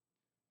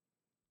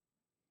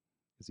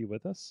 Is he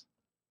with us?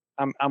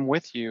 I'm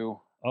with you.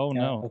 Oh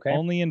no! Okay.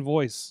 Only in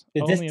voice.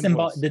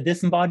 The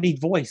disembodied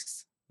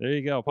voice. There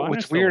you go.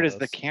 What's weird is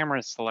the camera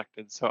is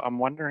selected, so I'm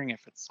wondering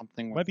if it's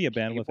something. Might be a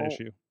bandwidth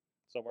issue.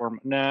 Or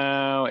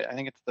no, I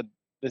think it's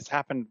this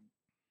happened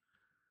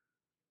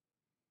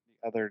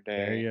the other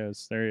day. There he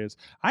is.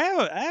 I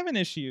have an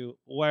issue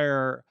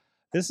where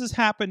this has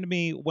happened to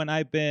me when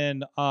I've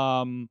been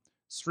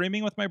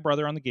streaming with my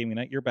brother on the gaming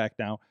night. You're back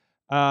now.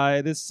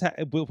 At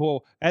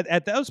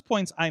those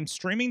points, I'm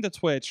streaming to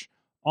Twitch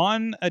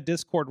on a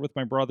Discord with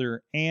my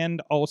brother,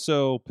 and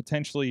also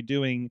potentially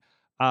doing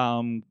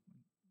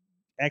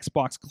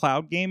Xbox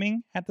cloud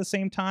gaming at the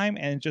same time,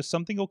 and just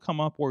something will come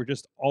up where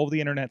just all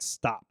the internet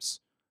stops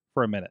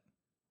for a minute,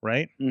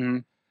 right? Mm-hmm.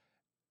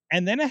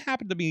 And then it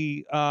happened to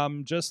be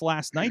just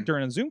last night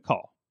during a Zoom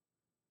call.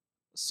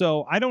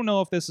 So I don't know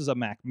if this is a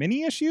Mac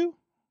Mini issue.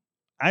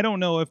 I don't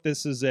know if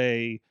this is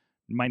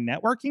my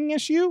networking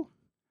issue,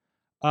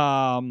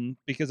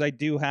 because I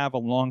do have a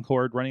long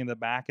cord running in the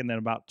back, and then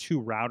about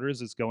 2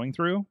 routers it's going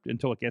through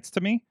until it gets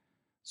to me.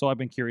 So I've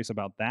been curious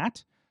about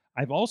that.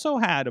 I've also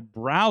had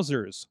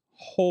browsers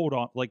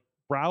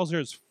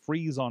browsers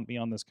freeze on me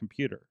on this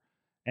computer.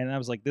 And I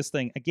was like, this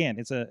thing, again,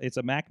 it's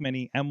a Mac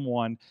Mini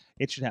M1.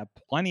 It should have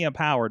plenty of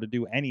power to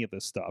do any of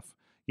this stuff,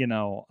 you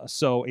know.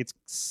 So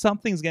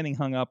something's getting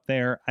hung up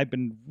there. I've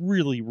been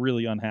really,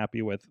 really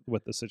unhappy with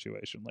the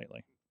situation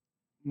lately.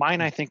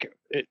 Mine, I think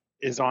it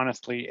is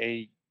honestly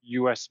a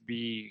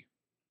USB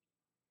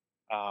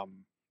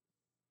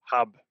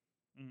hub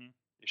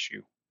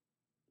issue.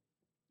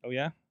 Oh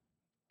yeah,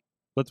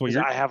 that's what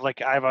I have.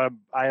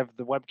 I have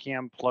the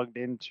webcam plugged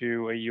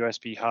into a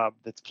USB hub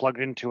that's plugged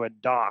into a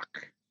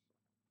dock,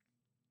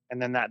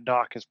 and then that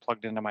dock is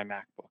plugged into my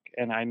MacBook.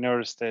 And I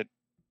noticed it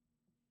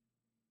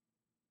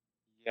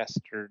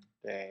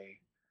yesterday.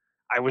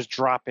 My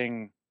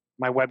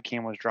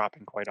webcam was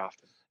dropping quite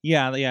often.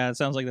 Yeah, it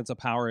sounds like that's a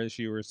power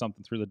issue or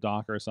something through the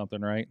dock or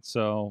something, right?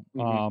 So,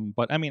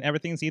 but I mean,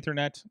 everything's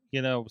Ethernet,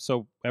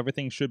 so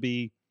everything should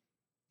be,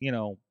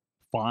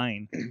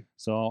 fine.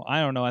 So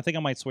I don't know. I think I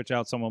might switch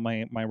out some of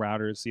my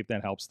routers, see if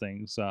that helps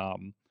things.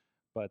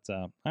 But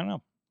I don't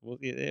know. Well,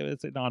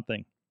 it's an odd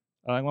thing.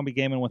 I'm gonna be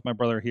gaming with my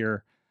brother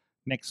here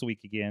next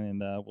week again,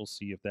 and we'll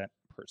see if that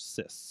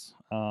persists.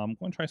 I'm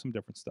going to try some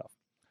different stuff.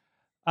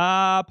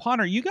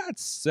 Ponder, you got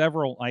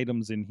several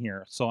items in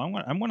here, so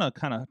I'm gonna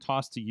kind of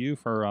toss to you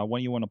for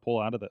what you want to pull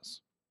out of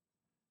this.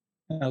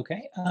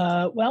 Okay.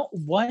 Well,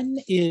 one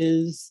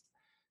is,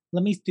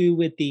 let me do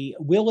with the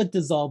will it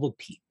dissolve a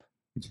peep.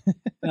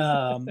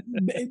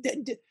 It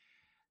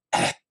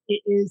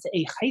is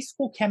a high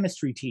school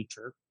chemistry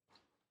teacher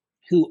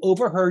who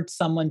overheard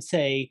someone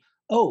say,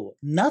 "Oh,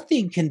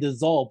 nothing can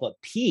dissolve a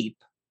peep,"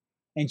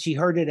 and she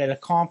heard it at a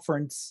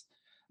conference.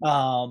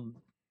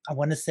 I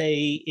want to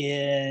say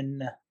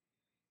in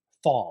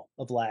fall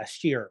of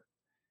last year.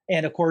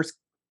 And of course,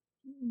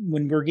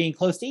 when we're getting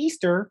close to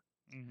Easter,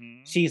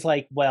 she's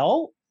like,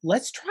 well,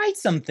 let's try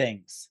some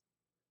things.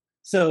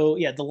 So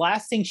yeah, the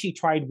last thing she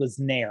tried was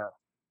Nair.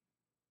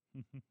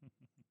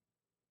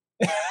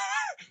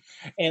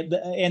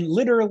 and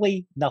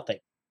literally nothing.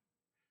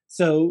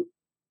 So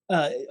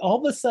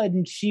all of a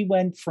sudden she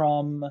went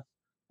from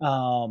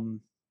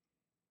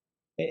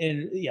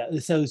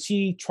so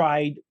she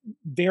tried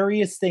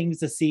various things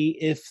to see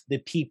if the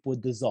peep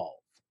would dissolve.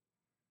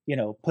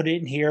 Put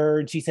it in here.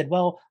 And she said,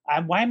 well,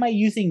 why am I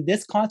using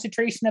this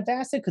concentration of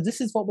acid? Because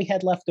this is what we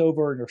had left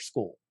over in our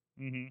school.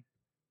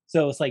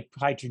 So it's like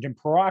hydrogen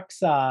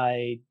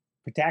peroxide,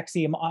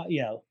 potassium,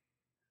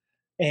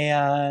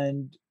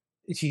 and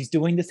she's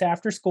doing this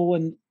after school.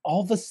 And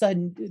all of a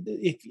sudden,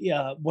 if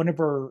one of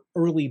her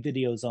early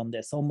videos on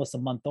this, almost a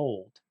month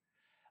old,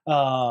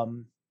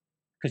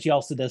 because she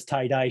also does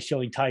tie-dye,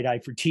 showing tie-dye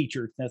for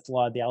teachers. That's a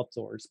lot of the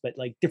outdoors, but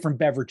like different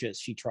beverages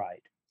she tried.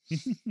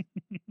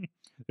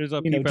 There's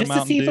a just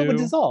to see if it would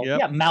dissolve. Yep.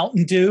 Yeah,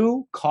 Mountain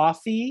Dew,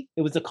 coffee.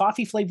 It was a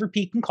coffee flavored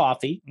pecan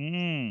coffee.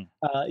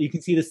 You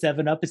can see the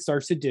 7-Up. It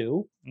starts to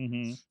do.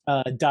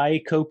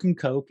 Diet Coke and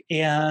Coke,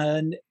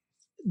 and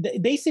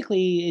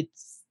basically,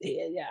 it's.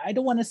 I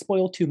don't want to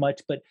spoil too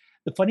much, but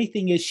the funny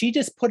thing is, she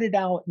just put it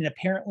out, and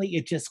apparently,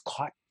 it just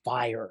caught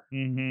fire.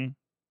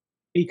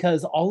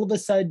 Because all of a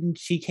sudden,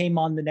 she came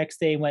on the next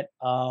day and went,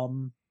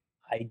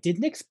 I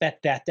didn't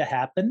expect that to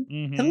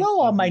happen. Hello,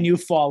 all my new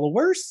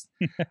followers.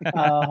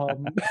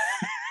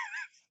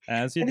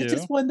 As you do. It's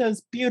just one of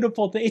those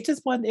beautiful things. It's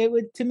just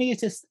to me,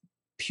 it's just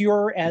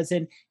pure as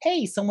in,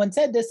 hey, someone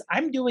said this.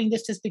 I'm doing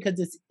this just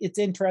because it's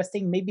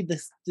interesting. Maybe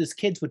this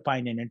kids would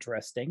find it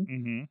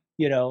interesting.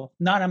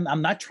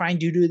 I'm not trying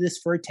to do this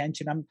for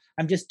attention.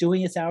 I'm just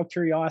doing this out of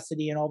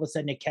curiosity, and all of a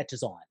sudden it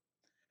catches on.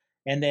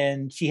 And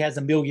then she has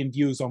 1 million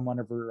views on one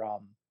of her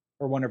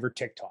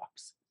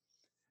TikToks.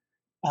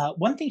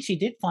 One thing she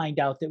did find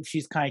out that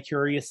she's kind of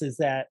curious is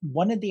that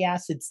one of the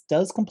acids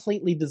does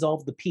completely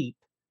dissolve the peep,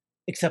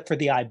 except for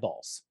the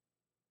eyeballs.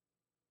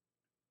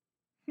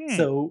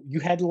 So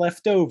you had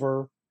left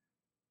over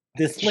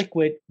this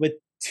liquid with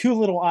 2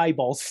 little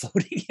eyeballs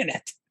floating in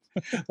it,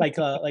 like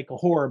a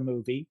horror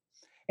movie.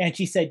 And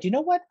she said, you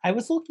know what? I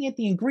was looking at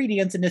the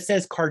ingredients and it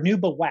says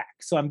carnauba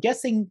wax. So I'm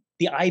guessing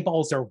the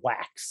eyeballs are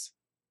wax.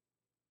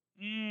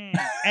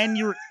 And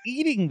you're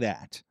eating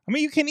that. I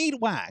mean, you can eat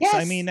wax. Yes.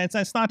 I mean,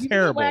 that's not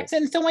terrible. Wax,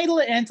 and it's only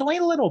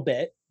a little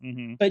bit.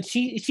 But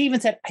she even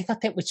said, I thought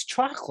that was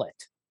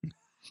chocolate.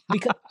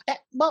 Because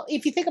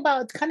if you think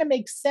about it, it kind of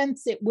makes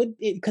sense. It would,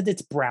 because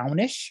it's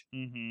brownish.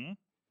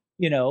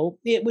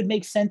 It would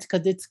make sense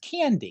because it's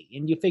candy,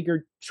 and you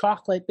figured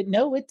chocolate, but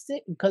no, it's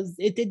because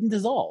it didn't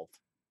dissolve.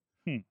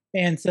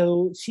 And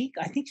so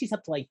I think she's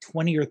up to like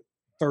 20 or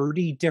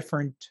 30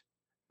 different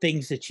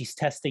things that she's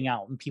testing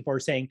out, and people are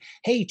saying,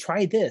 hey,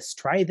 try this,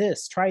 try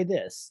this, try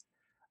this.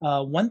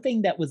 One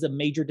thing that was a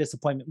major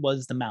disappointment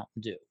was the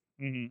Mountain Dew.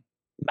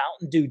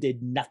 Mountain Dew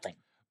did nothing.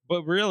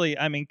 But really,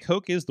 I mean,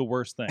 Coke is the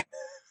worst thing.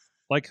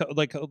 Like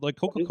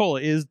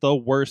Coca-Cola is the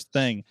worst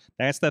thing.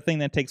 That's the thing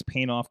that takes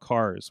paint off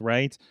cars,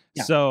 right?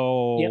 Yeah.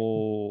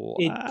 So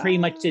it pretty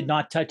much did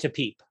not touch a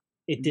peep.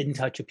 It didn't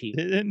touch a peep.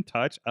 It didn't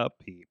touch a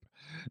peep.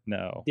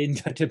 No. Didn't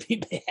touch a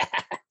peep.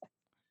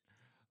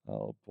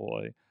 Oh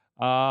boy.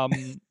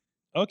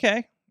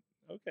 Okay.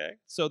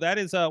 So that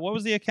is what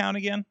was the account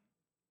again?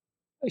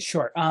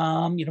 Sure.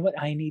 You know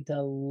what? I need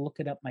to look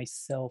it up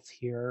myself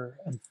here.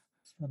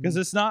 Because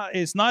it's not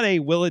a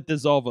will it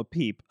dissolve a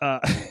peep.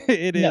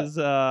 It is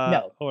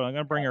no. Hold on, I'm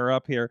gonna bring her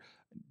up here.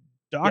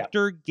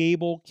 Dr.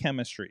 Gable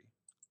Chemistry,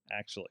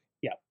 actually.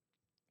 Yeah.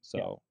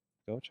 So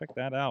go check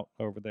that out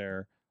over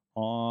there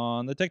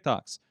on the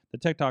TikToks. The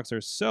TikToks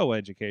are so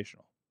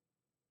educational.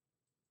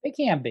 They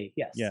can be,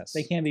 yes. Yes.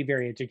 They can be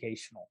very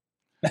educational.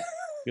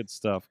 Good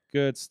stuff.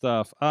 Good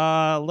stuff.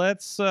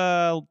 Let's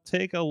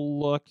take a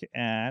look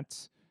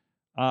at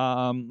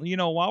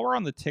while we're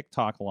on the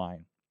TikTok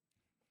line.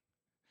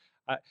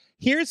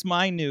 Here's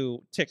my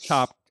new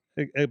TikTok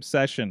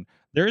obsession.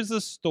 There's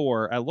a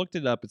store. I looked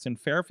it up. It's in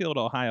Fairfield,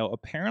 Ohio,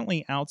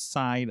 apparently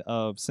outside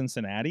of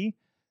Cincinnati.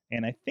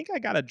 And I think I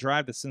got to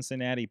drive to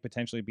Cincinnati,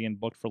 potentially being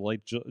booked for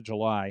late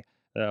July.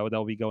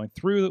 They'll be going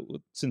through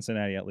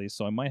Cincinnati at least,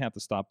 so I might have to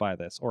stop by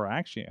this. Or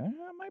actually, I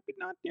might be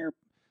not near.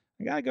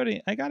 I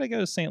gotta go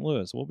to St.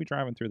 Louis. We'll be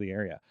driving through the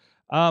area.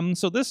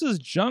 So this is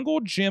Jungle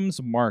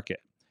Jim's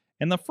Market.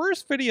 And the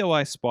first video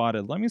I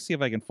spotted, let me see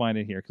if I can find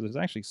it here because there's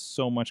actually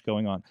so much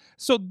going on.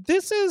 So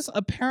this is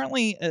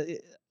apparently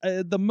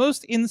the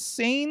most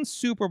insane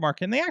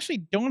supermarket, and they actually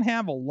don't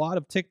have a lot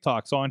of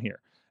TikToks on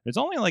here. There's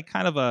only like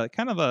kind of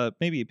a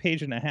maybe a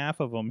page and a half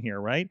of them here,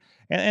 right?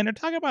 And they're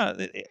talking about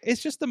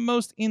it's just the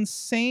most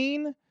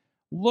insane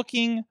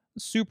looking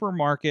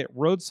supermarket,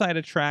 roadside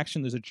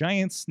attraction. There's a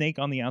giant snake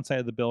on the outside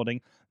of the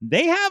building.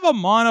 They have a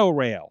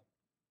monorail.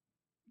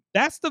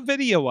 That's the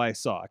video I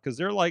saw because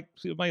they're like,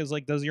 somebody was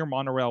like, does your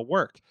monorail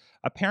work?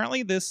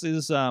 Apparently this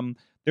is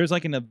there's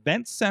like an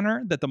event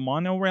center that the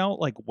monorail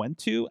like went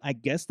to. I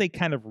guess they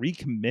kind of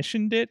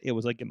recommissioned it. It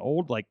was like an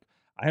old like,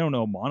 I don't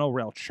know,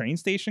 monorail train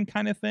station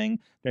kind of thing.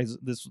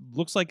 This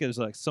looks like there's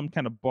like some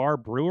kind of bar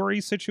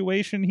brewery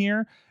situation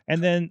here.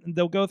 And then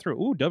they'll go through,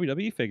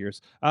 WWE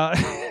figures.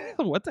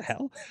 What the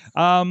hell?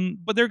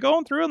 But they're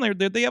going through and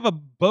they have a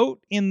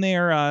boat in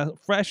their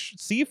fresh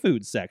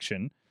seafood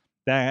section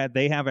that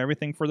they have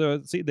everything for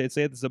they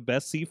say it's the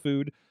best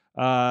seafood,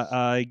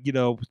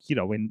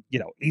 in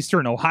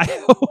Eastern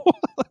Ohio.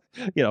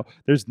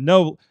 There's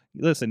no,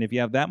 listen, if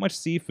you have that much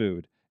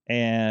seafood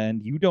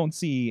and you don't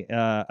see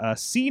a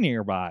sea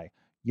nearby,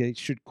 you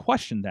should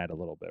question that a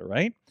little bit,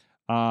 right?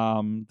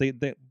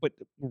 But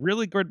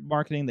really good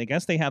marketing. I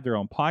guess they have their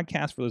own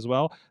podcast for as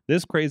well.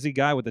 This crazy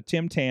guy with the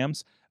Tim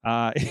Tams,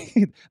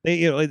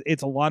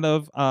 it's a lot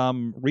of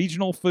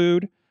regional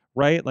food,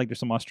 right? Like there's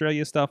some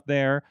Australia stuff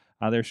there.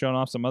 They're showing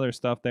off some other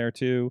stuff there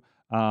too.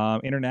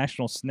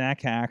 International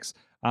snack hacks.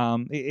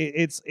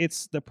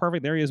 It's the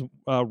perfect. There he is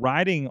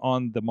riding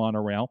on the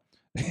monorail.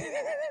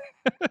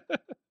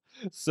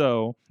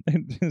 So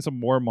some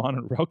more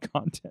monorail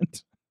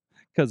content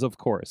because of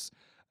course.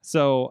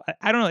 So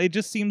I don't know. It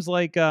just seems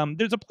like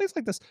there's a place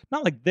like this,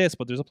 not like this,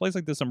 but there's a place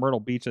like this in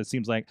Myrtle Beach that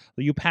seems like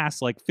you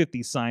pass like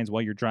 50 signs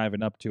while you're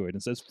driving up to it.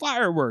 And says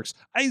fireworks,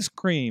 ice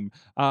cream,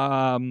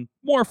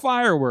 more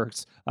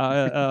fireworks,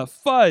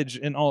 fudge,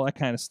 and all that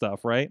kind of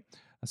stuff, right?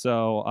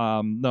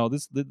 So no,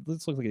 this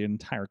looks like an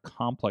entire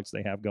complex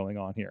they have going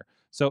on here.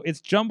 So it's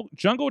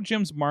Jungle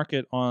Jim's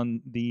Market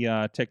on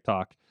the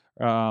TikTok,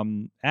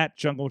 at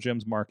Jungle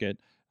Jim's Market,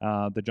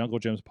 the Jungle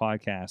Jim's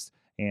podcast.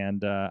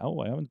 And I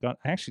haven't got.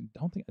 I actually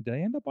don't think. Did I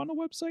end up on a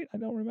website? I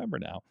don't remember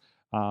now.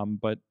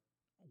 But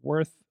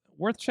worth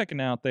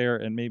checking out there,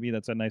 and maybe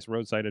that's a nice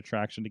roadside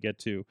attraction to get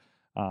to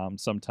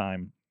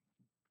sometime.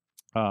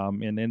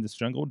 And in this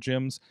Jungle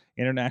Jim's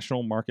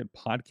International Market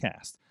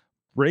podcast,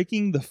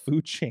 breaking the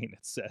food chain,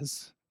 it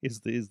says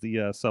is the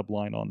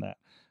subline on that.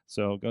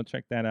 So go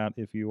check that out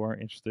if you are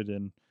interested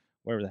in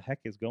whatever the heck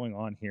is going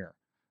on here.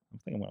 I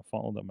think I'm going to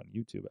follow them on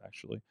YouTube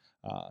actually.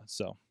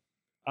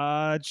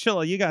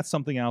 Chilla, you got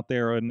something out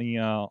there on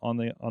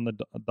the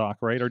dock,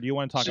 right? Or do you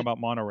want to talk about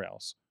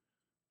monorails?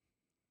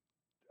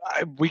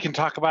 We can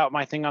talk about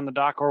my thing on the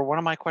dock. Or one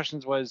of my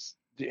questions was,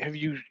 have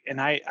you? And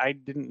I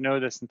didn't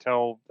know this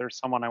until there's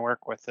someone I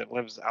work with that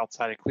lives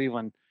outside of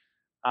Cleveland.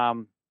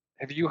 Have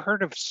you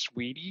heard of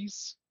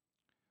Sweeties?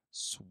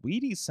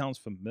 Sweeties sounds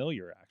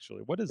familiar,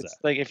 actually. What is that?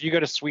 Like if you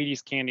go to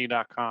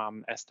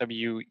sweetiescandy.com,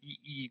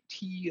 SWEETIES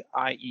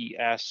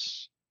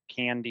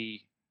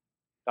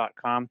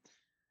candy.com.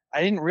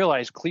 I didn't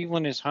realize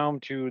Cleveland is home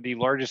to the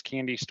largest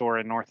candy store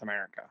in North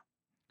America.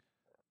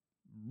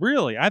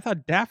 Really? I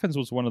thought Daffins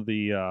was one of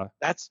the...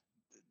 That's...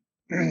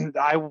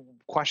 I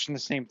question the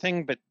same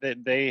thing, but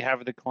they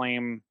have the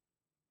claim,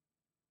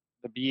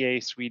 the BA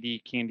Sweetie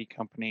Candy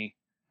Company.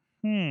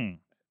 They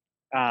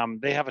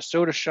have a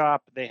soda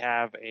shop. They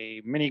have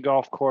a mini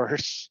golf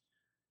course.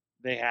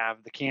 They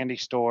have the candy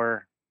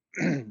store.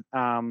 It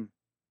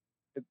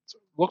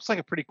looks like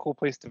a pretty cool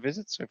place to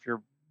visit. So if you're,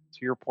 to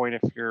your point,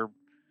 if you're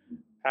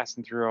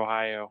passing through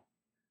Ohio,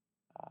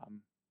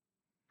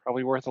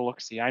 probably worth a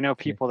look-see. I know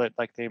people that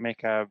like they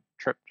make a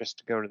trip just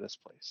to go to this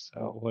place.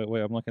 So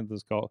wait, I'm looking at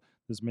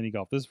this mini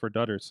golf. This is for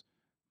Dutters.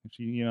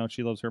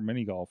 She loves her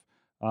mini golf.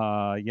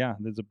 Yeah,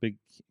 there's a big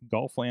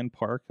Golfland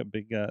park, the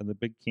big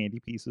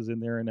candy pieces in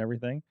there and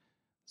everything.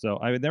 So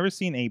I've never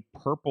seen a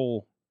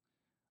purple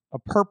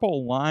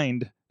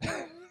lined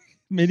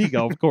mini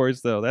golf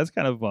course though. That's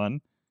kind of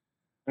fun.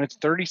 And it's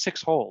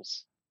 36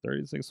 holes.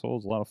 36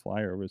 holes. A lot of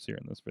flyovers here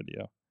in this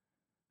video.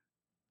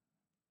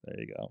 There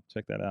you go.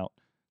 Check that out.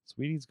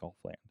 Sweeties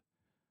Golfland.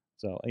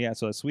 So yeah,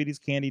 so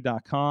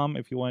sweetiescandy.com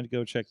if you wanted to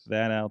go check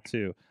that out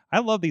too. I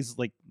love these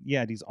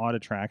these odd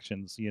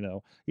attractions,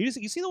 You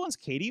see the ones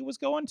Katie was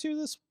going to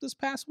this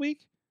past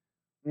week?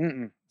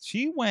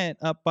 She went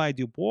up by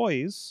Du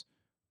Bois,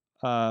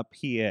 PA,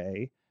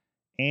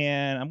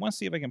 and I want to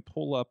see if I can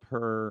pull up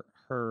her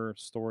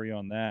story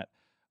on that.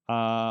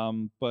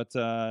 Also,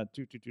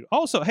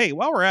 hey,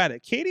 while we're at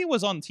it, Katie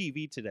was on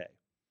TV today.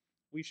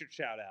 We should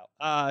shout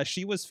out.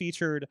 She was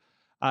featured.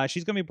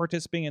 She's going to be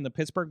participating in the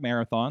Pittsburgh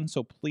Marathon,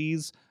 so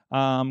please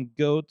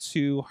go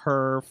to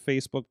her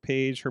Facebook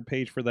page, her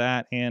page for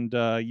that, and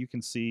you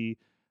can see.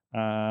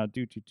 You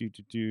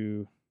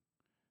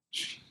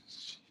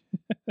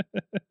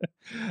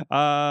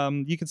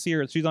can see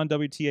her. She's on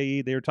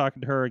WTAE. They were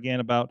talking to her again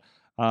about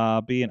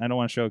being. I don't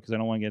want to show because I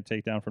don't want to get a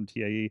takedown from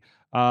TAE.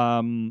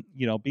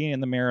 Being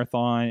in the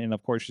marathon, and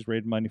of course she's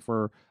raised money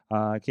for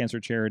cancer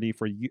charity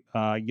for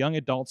Young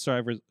Adult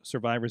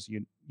Survivors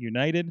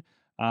United.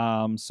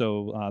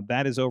 So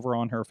that is over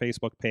on her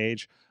Facebook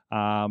page,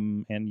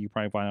 and you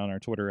probably find it on her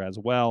Twitter as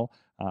well.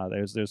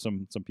 There's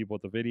some people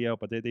with the video,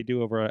 but they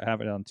do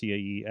have it on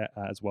TAE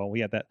as well.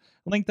 We have that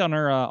linked on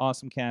our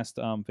Awesome Cast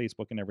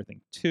Facebook and everything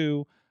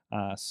too.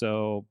 What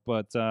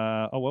was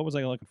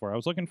I looking for? I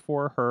was looking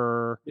for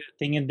her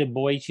thing in Du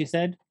Bois. You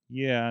said?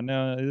 Yeah,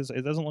 no,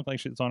 it doesn't look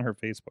like it's on her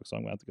Facebook, so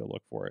I'm gonna have to go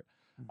look for it.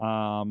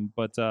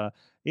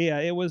 Yeah,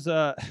 it was.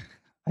 I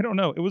don't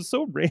know. It was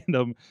so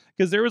random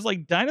because there was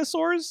like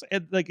dinosaurs,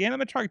 like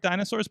animatronic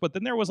dinosaurs, but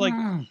then there was like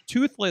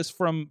Toothless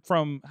from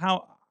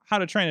How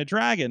to Train a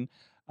Dragon.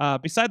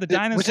 Beside the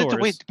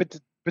dinosaurs, but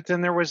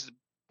then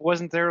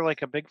wasn't there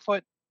like a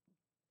Bigfoot?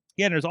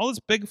 Yeah, there's all this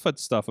Bigfoot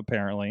stuff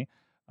apparently.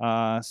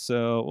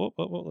 So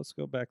let's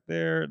go back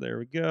there. There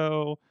we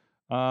go.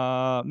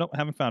 Nope,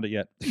 haven't found it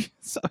yet.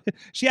 So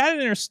she had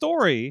it in her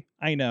story,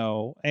 I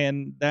know,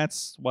 and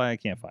that's why I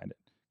can't find it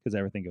because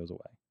everything goes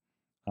away.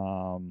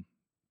 No,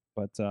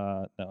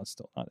 it's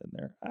still not in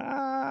there.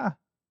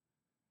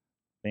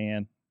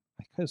 Man,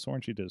 I could have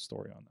sworn she did a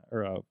story on that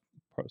or a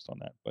post on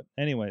that. But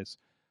anyways,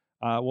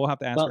 we'll have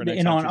to ask her next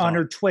and time on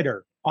her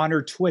Twitter. On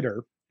her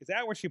Twitter, is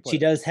that where she put? She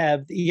does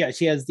have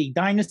she has the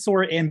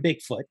dinosaur and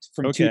Bigfoot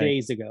from 2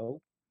 days ago.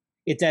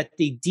 It's at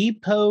the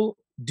Depot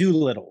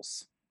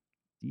Doolittles.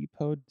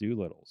 Depot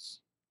Doolittles.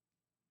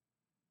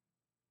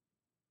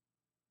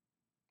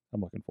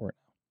 I'm looking for it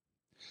now.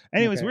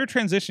 Anyways, we were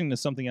transitioning to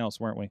something else,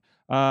 weren't we?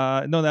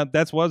 No,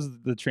 that was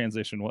the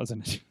transition,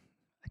 wasn't it?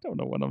 I don't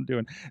know what I'm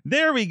doing.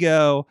 There we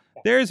go.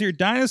 There's your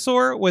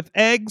dinosaur with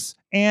eggs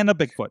and a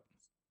Bigfoot.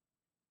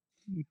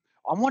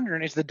 I'm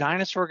wondering, is the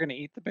dinosaur going to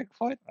eat the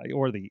Bigfoot?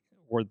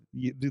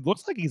 It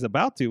looks like he's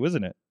about to,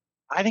 isn't it?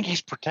 I think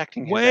he's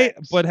protecting his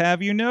eggs. But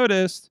have you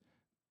noticed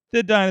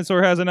the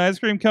dinosaur has an ice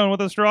cream cone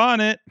with a straw in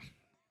it?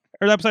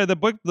 Or I'm sorry, the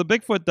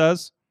Bigfoot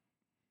does.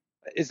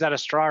 Is that a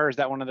straw or is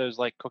that one of those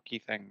like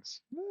cookie things?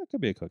 It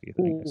could be a cookie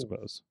thing, I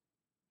suppose.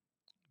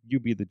 You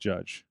be the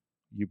judge.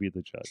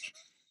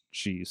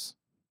 Jeez.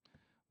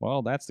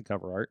 Well, that's the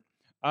cover art.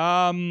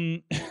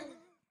 What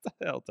the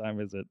hell time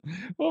is it?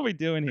 What are we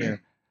doing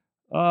here?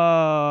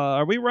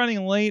 Are we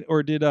running late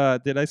or did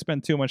I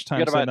spend too much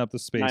time setting up the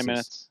spaces? 9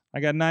 minutes. I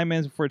got 9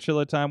 minutes before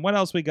chiller time. What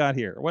else we got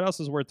here? What else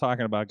is worth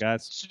talking about,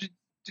 guys? So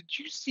did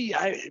you see?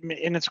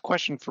 And it's a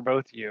question for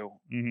both of you.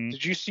 Mm-hmm.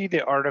 Did you see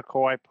the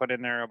article I put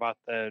in there about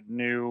the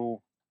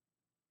new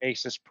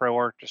Asus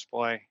ProArt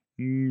display?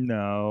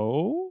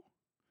 No.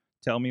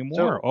 Tell me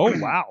more.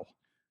 Wow.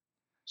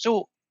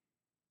 So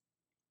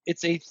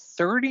it's a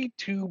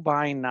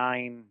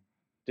 32:9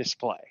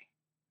 display,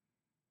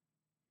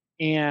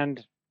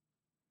 and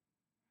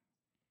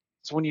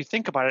so when you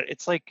think about it,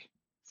 it's like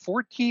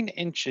 14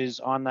 inches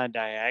on the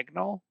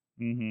diagonal.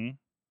 Mm-hmm.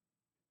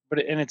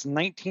 And it's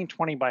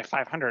 1920 by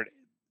 500.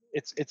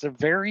 It's a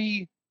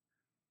very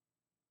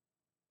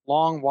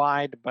long,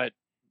 wide, but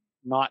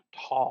not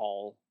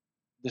tall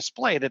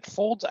display that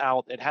folds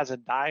out. It has a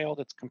dial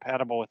that's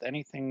compatible with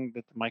anything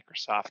that the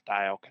Microsoft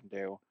dial can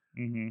do.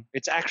 Mm-hmm.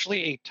 It's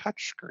actually a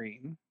touch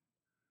screen,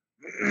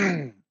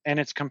 and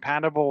it's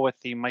compatible with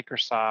the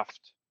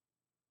Microsoft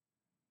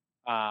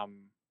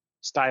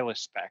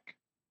stylus spec.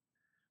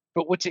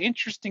 But what's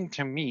interesting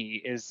to me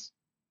is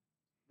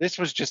this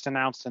was just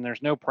announced and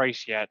there's no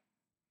price yet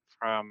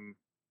from,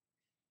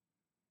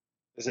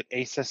 is it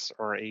Asus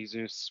or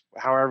Asus?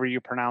 However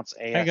you pronounce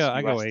AS.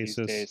 I go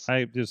Asus.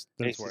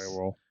 That's where I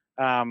roll.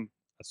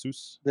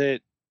 Asus.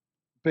 But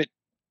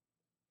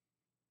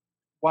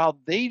while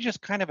they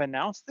just kind of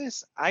announced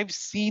this, I've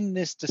seen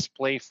this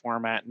display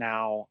format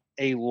now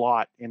a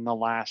lot in the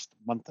last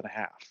month and a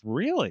half.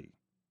 Really?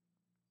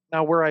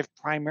 Now, where I've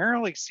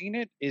primarily seen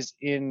it is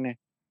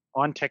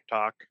on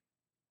TikTok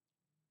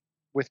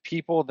with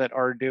people that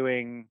are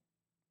doing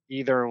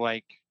either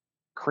like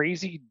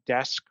crazy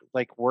desk,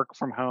 like work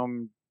from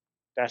home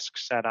desk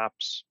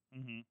setups,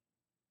 mm-hmm.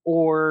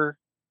 or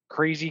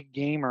crazy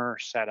gamer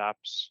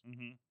setups.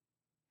 Mm-hmm.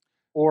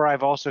 Or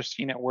I've also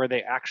seen it where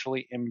they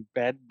actually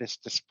embed this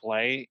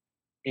display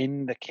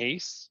in the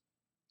case.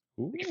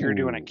 Ooh. If you're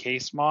doing a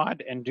case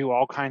mod and do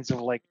all kinds of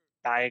like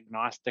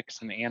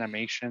diagnostics and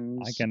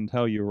animations. I can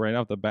tell you right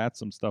off the bat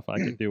some stuff I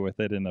could do with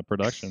it in a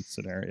production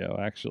scenario,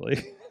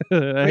 actually.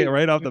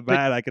 Right off the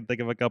bat, I can think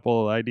of a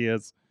couple of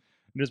ideas.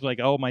 Just like,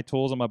 oh, my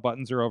tools and my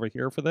buttons are over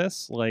here for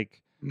this.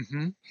 Like,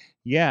 Mm-hmm.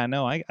 Yeah,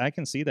 no, I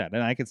can see that,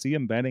 and I can see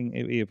embedding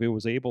if it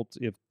was able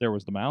to, if there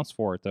was the mounts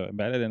for it to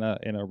embed it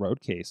in a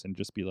road case and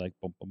just be like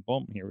boom boom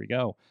boom, here we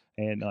go,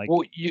 and like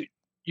Well,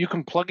 you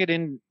can plug it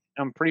in.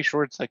 I'm pretty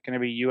sure it's like going to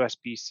be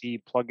USB-C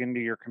plug into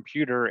your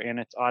computer, and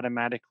it's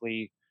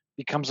automatically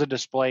becomes a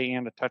display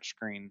and a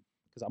touchscreen.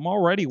 because I'm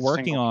already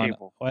working on.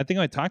 I think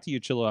I talked to you,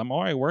 Chilla. I'm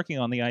already working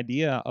on the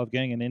idea of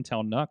getting an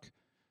Intel NUC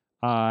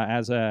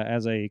as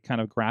a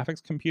kind of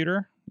graphics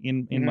computer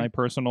in my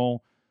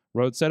personal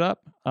road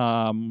setup.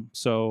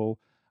 So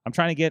I'm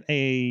trying to get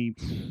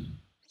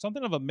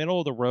something of a middle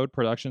of the road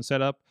production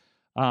setup.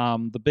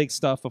 The big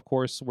stuff, of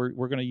course, we're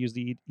going to use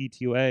the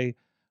ETUA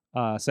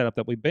setup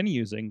that we've been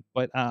using,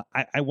 but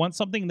I want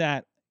something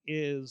that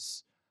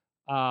is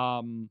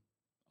a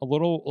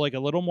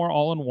little more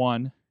all in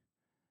one.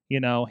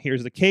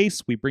 Here's the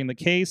case. We bring the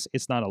case.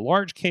 It's not a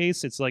large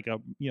case. It's like a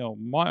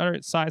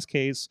moderate size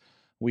case.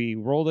 We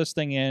roll this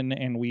thing in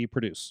and we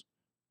produce.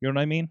 You know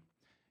what I mean?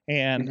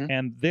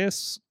 And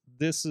this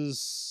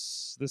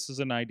is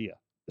an idea.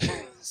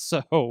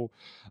 So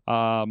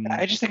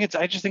I just think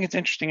it's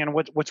interesting. And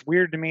what's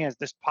weird to me is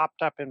this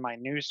popped up in my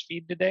news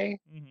feed today,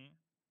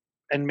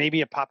 and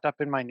maybe it popped up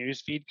in my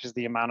news feed because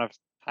the amount of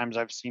times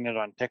I've seen it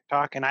on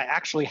TikTok, and I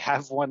actually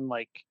have one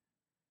like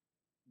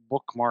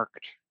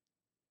bookmarked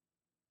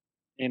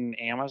in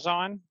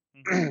Amazon.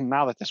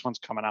 Now that this one's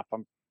coming up,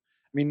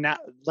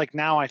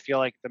 now I feel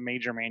like the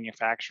major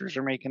manufacturers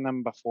are making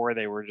them. Before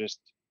they were just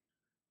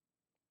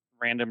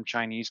random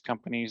Chinese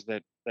companies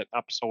that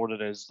upsold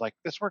it as like,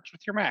 this works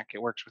with your Mac,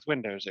 it works with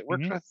Windows, it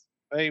works with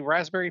a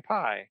Raspberry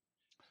Pi.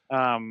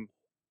 Like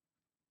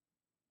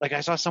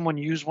I saw someone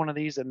use one of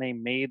these and they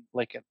made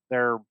like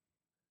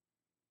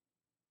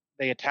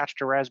they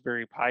attached a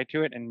Raspberry Pi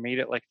to it and made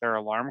it like their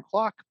alarm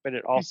clock, but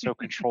it also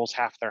controls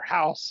half their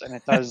house and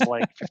it does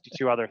like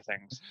 52 other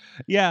things.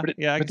 Yeah,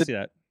 I can see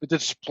that. But the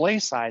display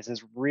size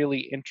is really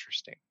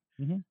interesting.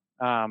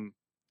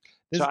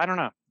 So I don't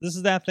know. This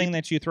is that thing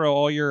that you throw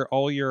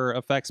all your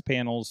effects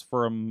panels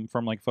from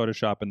like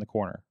Photoshop in the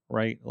corner,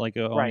 right? Like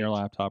on your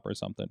laptop or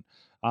something.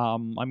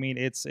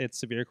 It's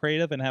if you're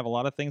creative and have a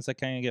lot of things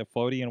that kind of get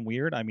floaty and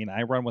weird.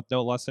 I run with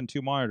no less than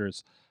 2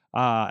 monitors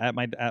at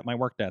my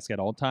work desk at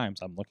all times.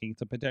 I'm looking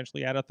to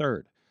potentially add a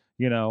third.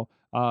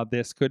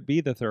 This could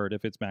be the third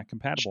if it's Mac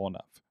compatible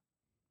enough.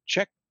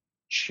 Check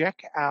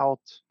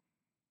out.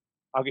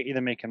 I'll get you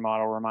the make and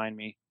model. Remind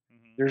me.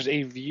 There's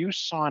a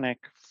ViewSonic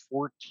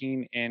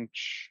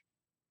 14-inch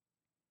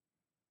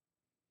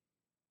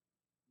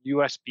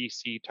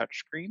USB-C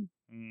touchscreen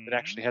that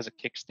actually has a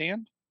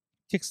kickstand.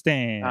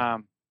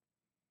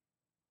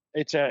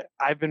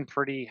 I've been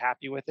pretty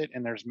happy with it,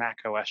 and there's Mac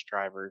OS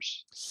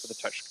drivers for the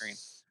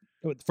touchscreen.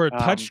 For a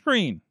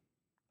touchscreen?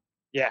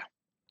 Yeah.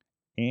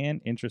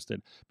 And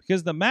interested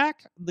because the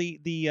Mac, the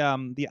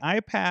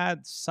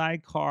iPad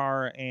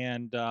sidecar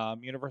and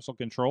universal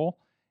control,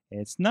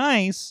 it's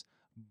nice,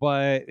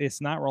 but it's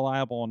not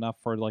reliable enough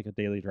for like a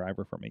daily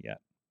driver for me yet.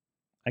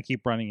 I just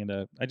keep running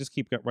into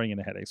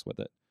headaches with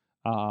it.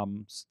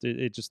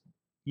 It just,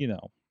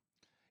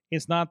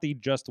 it's not the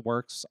just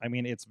works.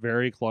 It's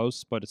very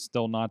close, but it's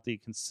still not the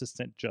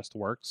consistent just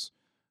works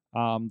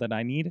that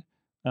I need.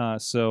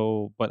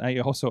 But I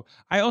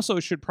also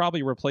should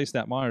probably replace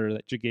that monitor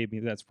that you gave me.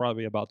 That's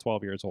probably about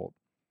 12 years old.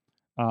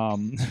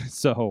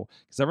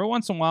 Because every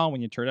once in a while,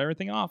 when you turn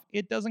everything off,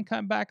 it doesn't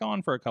come back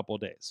on for a couple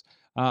of days.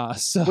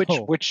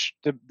 Which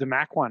the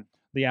Mac one?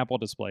 The Apple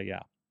Display,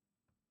 yeah.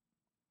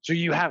 So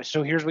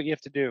here's what you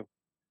have to do.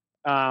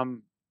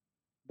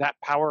 That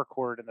power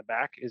cord in the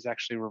back is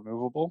actually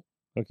removable.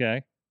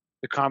 Okay.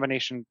 The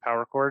combination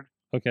power cord.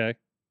 Okay.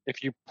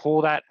 If you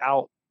pull that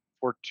out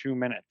for 2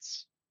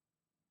 minutes,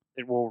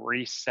 it will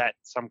reset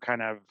some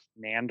kind of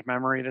NAND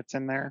memory that's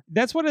in there.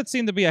 That's what it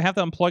seemed to be. I have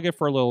to unplug it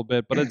for a little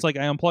bit, but it's like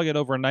I unplug it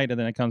overnight and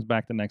then it comes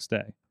back the next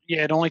day.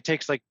 Yeah, it only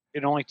takes like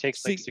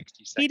 60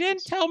 seconds. He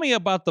didn't tell me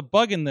about the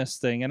bug in this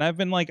thing, and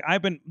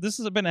this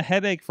has been a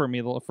headache for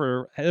me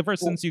ever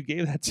since you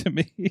gave that to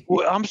me.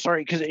 Well, I'm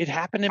sorry, because it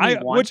happened to me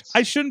once. Which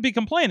I shouldn't be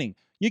complaining.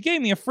 You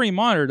gave me a free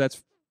monitor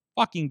that's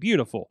fucking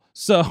beautiful.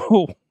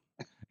 So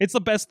it's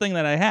the best thing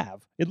that I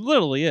have. It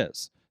literally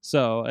is.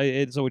 So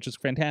which is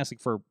fantastic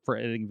for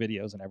editing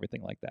videos and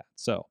everything like that.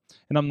 So,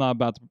 and I'm not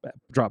about to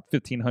drop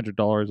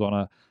 $1,500 on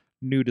a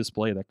new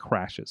display that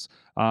crashes.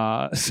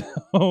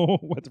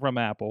 From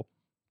Apple.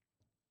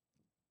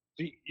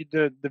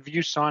 The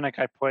ViewSonic,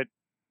 I put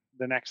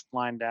the next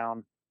line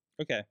down.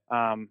 Okay.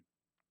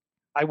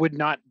 I would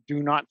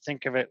do not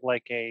think of it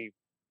like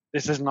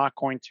this is not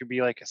going to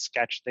be like a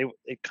sketch.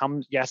 It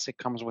comes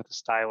with a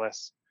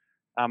stylus.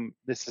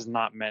 This is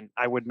not meant.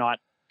 I would not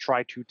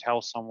try to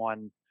tell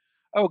someone,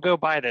 oh, go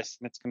buy this,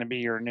 and it's going to be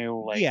your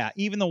new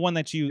even the one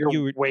that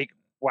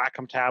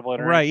Wacom tablet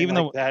or right. Even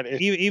like that.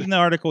 Even the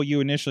article you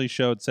initially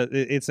showed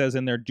it says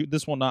in there,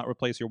 this will not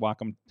replace your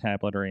Wacom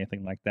tablet or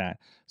anything like that.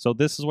 So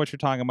this is what you're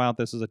talking about.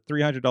 This is a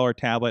 $300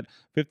 tablet,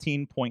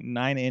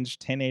 15.9-inch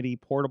 1080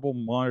 portable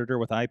monitor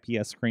with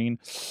IPS screen.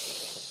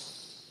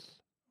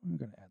 I'm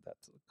gonna add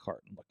that to the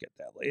cart and look at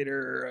that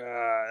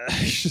later.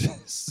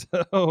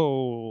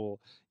 So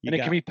and it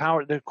can be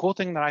powered. The cool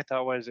thing that I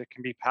thought was it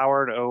can be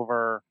powered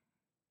over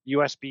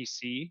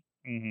USB-C,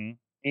 and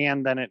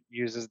then it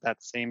uses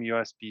that same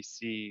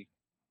USB-C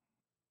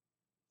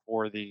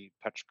for the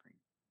touchscreen.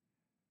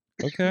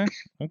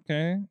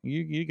 Okay.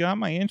 You got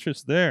my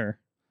interest there.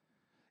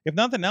 If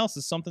nothing else,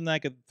 it's something that I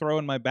could throw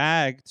in my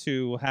bag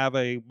to have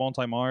a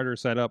multi-monitor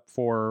set up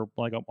for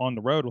like on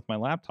the road with my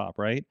laptop,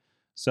 right?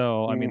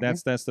 So I mean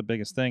that's the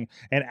biggest thing.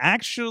 And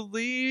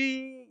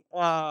actually,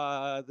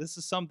 this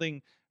is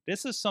something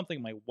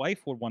my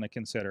wife would want to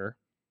consider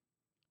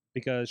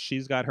because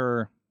she's got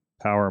her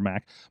Power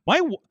Mac.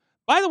 By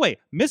the way,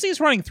 Missy's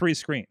running 3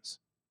 screens,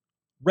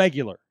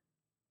 regular.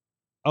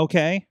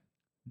 Okay.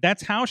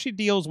 That's how she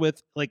deals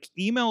with like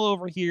email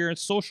over here,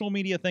 social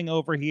media thing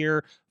over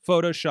here,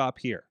 Photoshop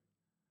here,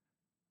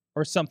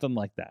 or something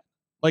like that.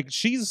 Like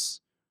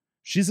she's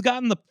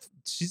got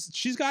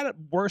a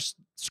worse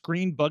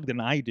screen bug than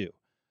I do.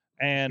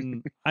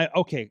 And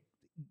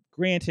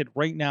granted,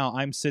 right now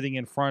I'm sitting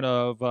in front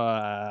of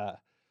about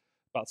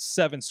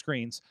 7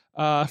 screens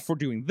for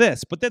doing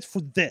this, but that's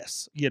for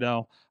this,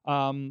 so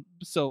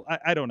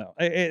I don't know.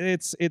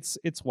 It's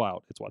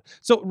wild. It's wild.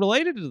 So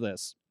related to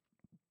this,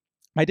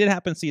 I did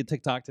happen to see a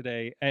TikTok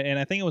today, and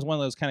I think it was one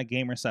of those kind of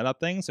gamer setup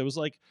things. It was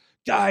like,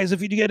 guys,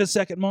 if you get a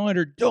second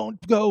monitor,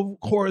 don't go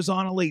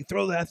horizontally,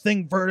 throw that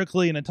thing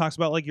vertically. And it talks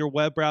about like your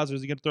web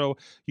browsers. You can throw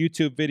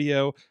YouTube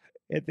video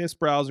at this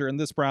browser and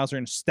this browser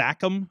and stack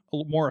them a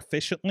little more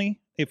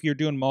efficiently if you're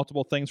doing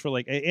multiple things for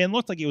like, it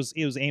looked like it was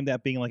aimed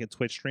at being like a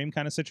Twitch stream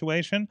kind of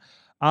situation.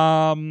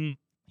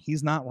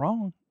 He's not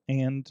wrong.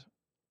 And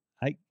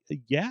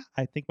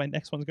I think my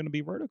next one's going to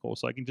be vertical,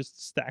 so I can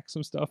just stack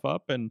some stuff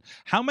up. And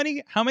how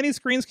many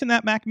screens can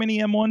that Mac Mini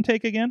M1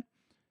 take again?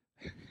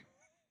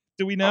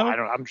 Do we know?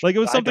 It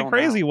was something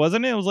crazy,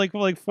 wasn't it? It was like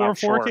 4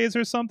 4Ks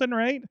or something,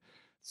 right?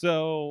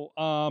 So,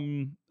 I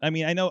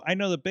mean, I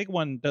know the big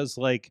one does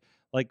like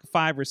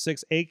 5 or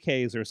 6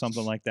 8Ks or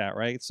something like that,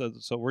 right? So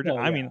we're just,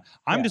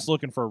 I'm just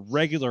looking for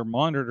regular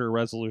monitor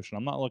resolution.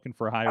 I'm not looking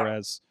for high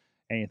res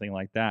anything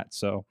like that.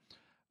 So,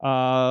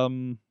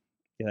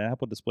 yeah,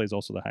 Apple Display is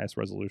also the highest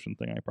resolution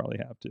thing I probably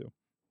have too.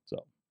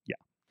 So yeah.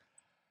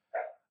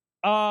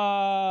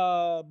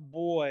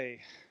 Boy.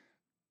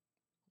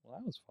 Well,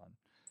 that was fun.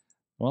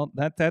 Well,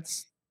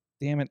 that's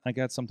damn it. I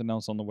got something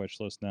else on the wish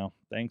list now.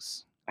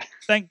 Thanks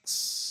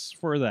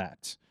for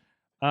that.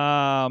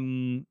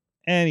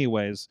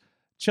 Anyways,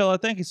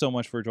 Chilla, thank you so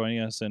much for joining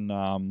us and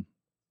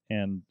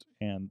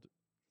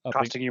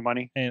costing you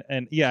money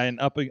and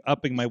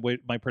upping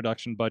my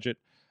production budget.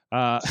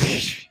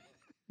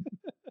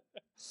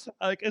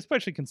 Like,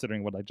 especially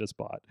considering what I just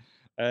bought.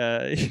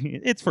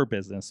 It's for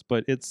business,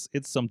 but it's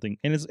something,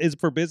 and it's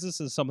for business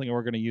is something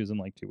we're going to use in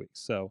like 2 weeks.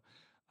 So,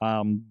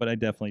 but I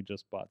definitely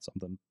just bought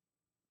something.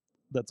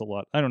 That's a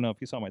lot. I don't know if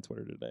you saw my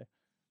Twitter today.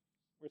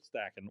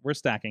 We're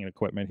stacking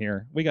equipment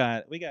here. We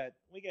got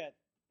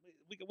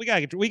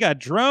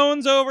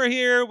drones over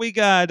here. We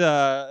got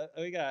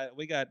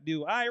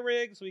new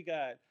iRigs. We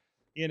got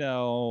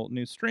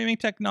new streaming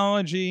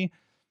technology.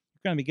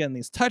 We're gonna be getting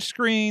these touch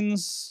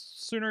screens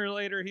sooner or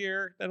later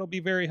here. That'll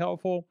be very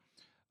helpful.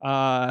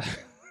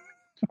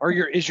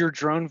 Is your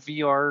drone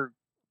VR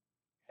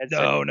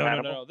headset?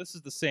 No. This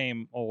is the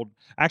same old.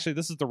 Actually,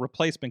 this is the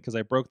replacement because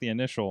I broke the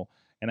initial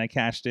and I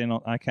cashed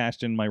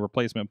in my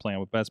replacement plan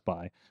with Best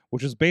Buy,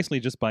 which is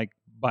basically just by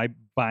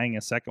buying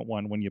a second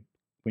one when you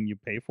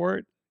pay for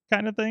it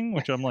kind of thing.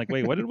 Which I'm like,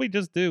 wait, what did we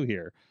just do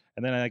here?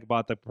 And then I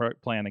bought the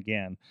plan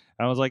again.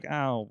 And I was like,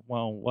 oh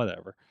well,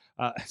 whatever.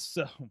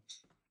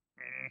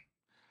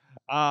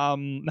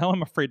 Now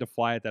I'm afraid to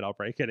fly it that I'll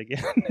break it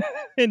again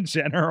in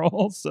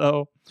general.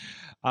 So,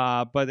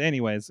 but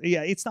anyways,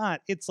 yeah, it's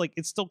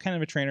still kind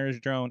of a trainer's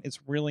drone. It's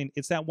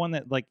that one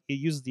that like it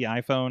uses the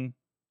iPhone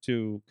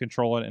to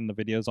control it and the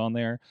videos on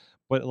there,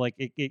 but like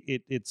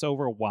it's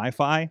over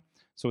Wi-Fi,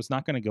 so it's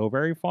not going to go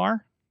very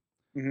far.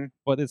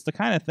 But it's the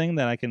kind of thing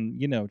that I can,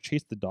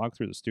 chase the dog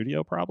through the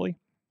studio probably.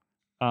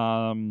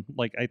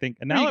 Like I think,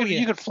 and now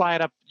you could fly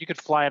it up. You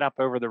could fly it up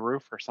over the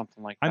roof or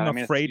something like that. I'm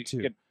afraid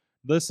to.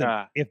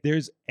 Listen, if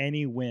there's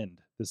any wind,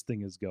 this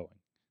thing is going.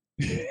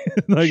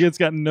 Like it's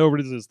got no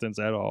resistance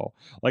at all.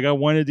 Like I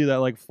want to do that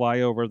like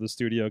fly over the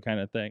studio kind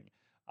of thing.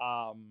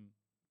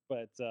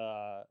 But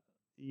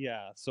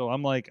yeah, so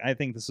I'm like, I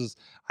think this is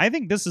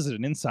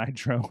an inside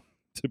drone,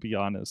 to be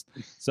honest.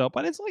 So,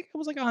 but it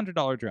was like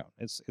 $100 drone.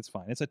 It's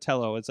fine. It's a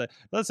Tello. It's a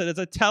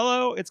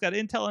Tello. It's got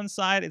Intel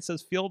inside. It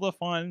says Field of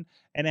Fun,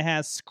 and it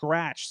has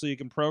Scratch, so you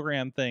can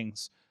program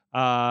things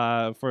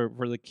for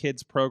the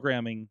kids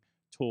programming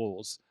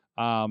tools.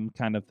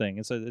 Kind of thing.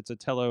 It's a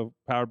Tello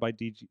powered by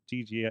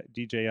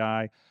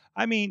DJI.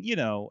 I mean,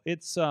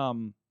 it's I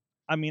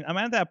mean, I'm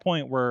at that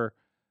point where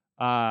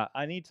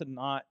I need to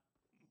not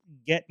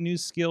get new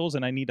skills,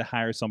 and I need to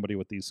hire somebody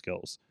with these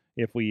skills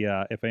if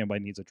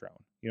anybody needs a drone.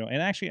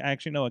 And I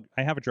actually know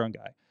I have a drone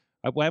guy.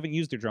 I haven't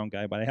used a drone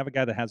guy, but I have a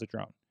guy that has a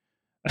drone.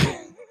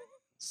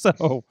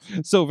 So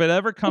if it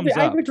ever comes up,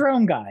 I have a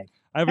drone guy.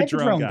 I have a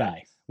drone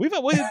guy.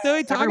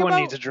 Everyone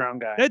needs a drone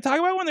guy. Did I talk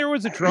about when there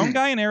was a drone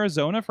guy in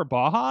Arizona for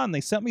Baja, and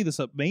they sent me this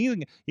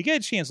amazing. You get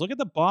a chance, look at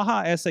the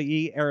Baja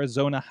SAE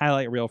Arizona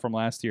highlight reel from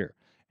last year,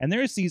 and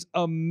there's these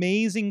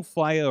amazing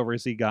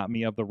flyovers he got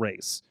me of the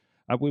race.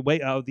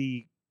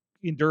 The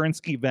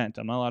endurance event.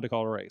 I'm not allowed to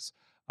call it a race.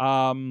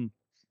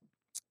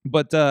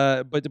 But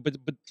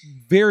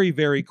very,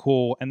 very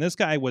cool. And this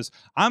guy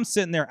I'm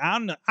sitting there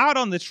out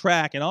on the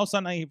track, and all of a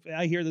sudden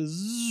I hear this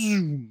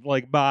zoom,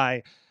 like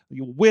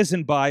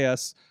whizzing by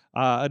us,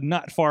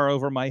 not far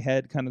over my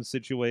head kind of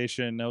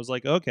situation. I was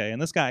like, okay.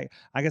 And this guy,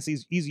 I guess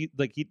he's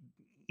like, he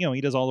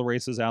does all the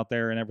races out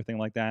there and everything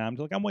like that. I'm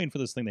like, I'm waiting for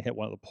this thing to hit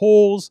one of the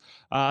poles.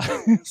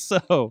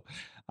 So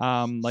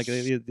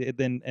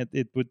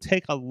it would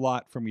take a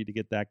lot for me to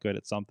get that good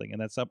at something. And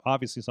that's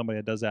obviously somebody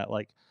that does that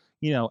like,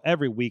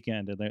 every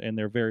weekend, and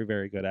they're very,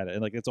 very good at it.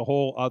 And like, it's a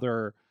whole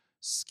other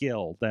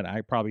skill that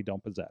I probably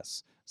don't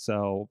possess.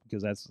 So,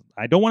 because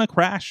I don't want to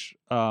crash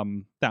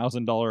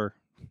 $1,000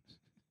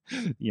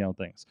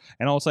 things.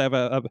 And also have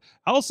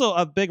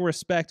a big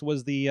respect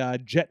was the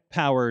jet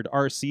powered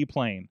RC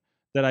plane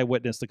that I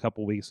witnessed a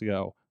couple weeks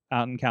ago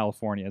out in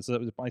California. So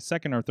it was my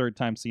second or third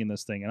time seeing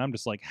this thing, and I'm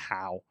just like,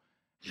 how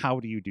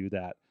do you do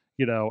that,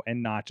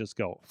 and not just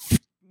go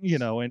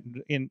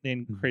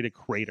and create a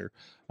crater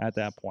at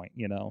that point,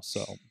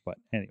 so, but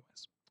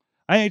anyways.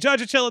 Hey,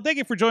 Judge Achilla, thank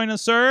you for joining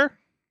us, sir.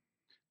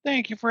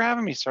 Thank you for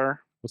having me, sir.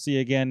 We'll see you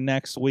again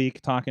next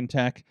week, talking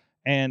tech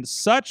and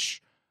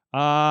such.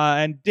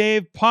 And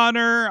Dave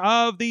Potter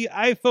of the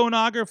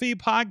iPhoneography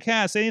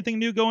podcast. Anything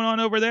new going on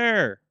over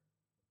there?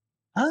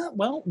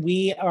 Well,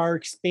 we are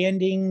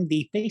expanding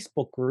the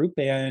Facebook group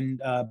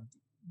and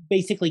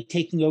basically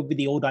taking over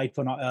the old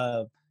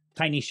iPhone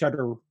Tiny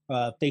Shutter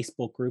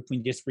Facebook group. We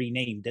just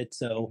renamed it,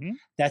 so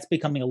that's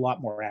becoming a lot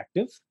more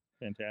active.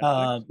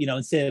 Fantastic.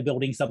 Instead of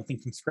building something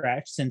from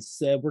scratch, since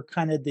we're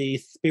kind of the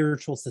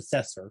spiritual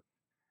successor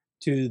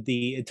to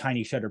the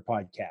Tiny Shutter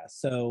podcast.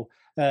 So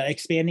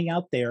expanding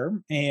out there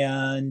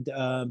and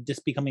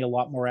just becoming a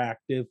lot more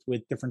active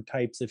with different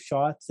types of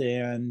shots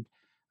and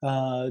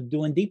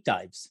doing deep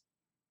dives.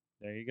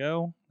 There you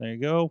go.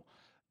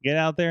 Get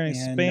out there and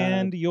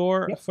expand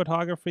your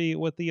photography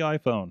with the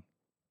iPhone.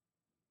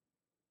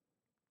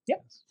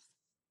 Yep.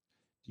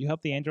 Do you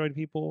help the Android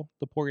people,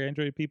 the poor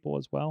Android people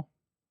as well?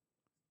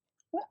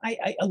 Well,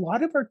 a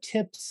lot of our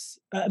tips,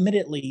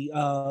 admittedly,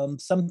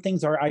 some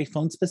things are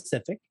iPhone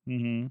specific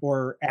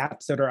or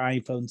apps that are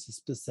iPhone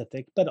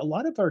specific, but a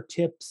lot of our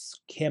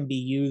tips can be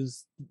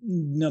used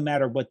no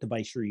matter what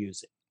device you're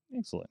using.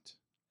 Excellent.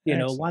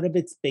 A lot of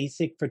it's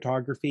basic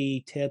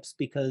photography tips,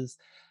 because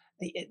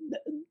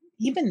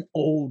even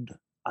old,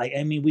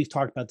 I mean, we've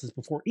talked about this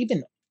before,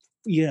 even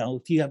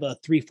if you have a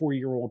 3-4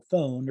 year old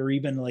phone, or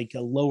even like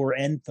a lower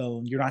end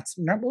phone, you're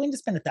not willing to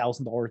spend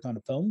 $1,000 on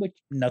a phone, which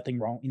nothing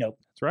wrong.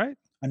 That's right.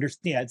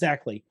 Understand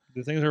exactly.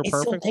 The things are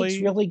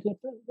perfectly really good.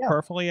 Yeah.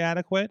 Perfectly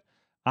adequate.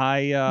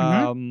 I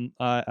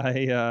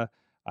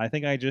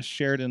think I just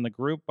shared in the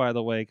group, by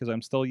the way, because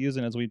I'm still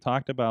using, as we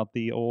talked about,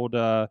 the old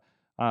iPhone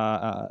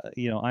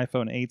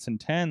 8s and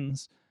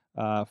 10s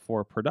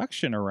for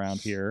production around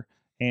here,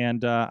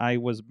 and I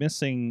was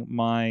missing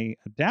my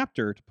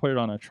adapter to put it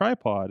on a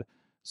tripod.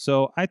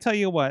 So I tell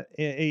you what,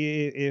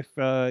 if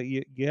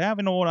you have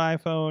an old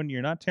iPhone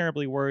you're not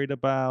terribly worried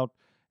about,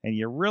 and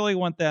you really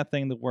want that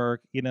thing to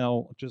work,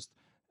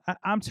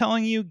 I'm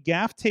telling you,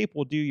 gaff tape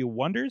will do you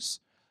wonders.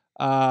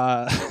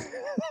 If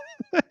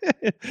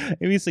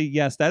you say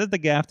yes, that is the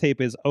gaff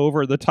tape is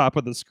over the top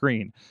of the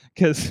screen,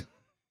 because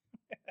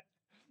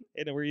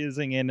we're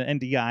using an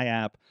NDI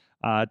app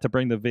to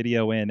bring the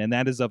video in, and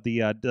that is of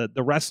the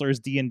Wrestlers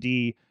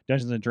D&D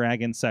Dungeons and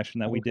Dragons session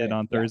that we did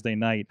on Thursday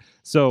night.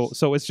 So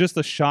it's just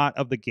a shot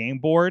of the game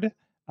board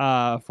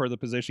for the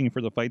positioning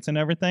for the fights and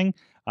everything.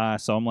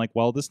 So I'm like,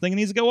 well, this thing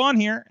needs to go on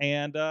here,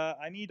 and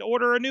I need to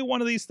order a new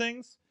one of these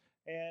things.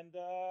 And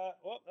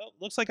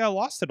looks like I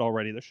lost it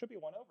already. There should be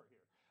one over here.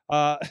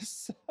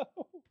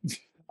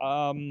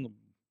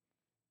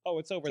 Oh,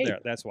 it's over there.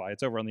 That's why.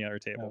 It's over on the other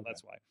table. Okay.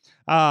 That's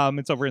why.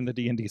 It's over in the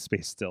D&D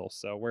space still.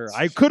 So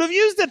I could have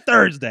used it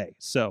Thursday.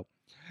 So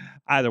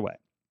either way.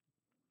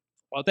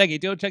 Well, thank you.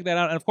 Do check that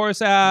out. And of course,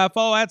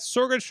 follow at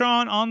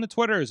Sorgatron on the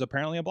Twitters.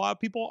 Apparently a lot of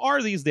people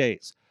are these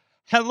days.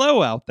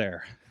 Hello out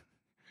there.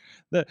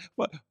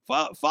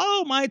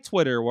 Follow my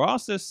Twitter. We'll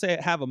also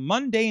have a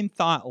mundane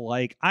thought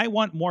like, I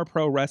want more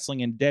pro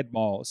wrestling in Dead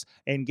Malls,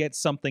 and get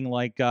something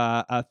like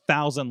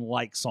 1,000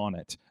 likes on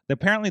it.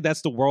 Apparently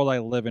that's the world I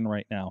live in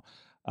right now.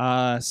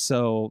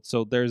 So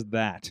there's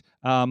that.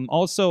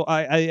 Also,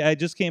 I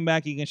just came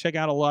back. You can check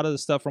out a lot of the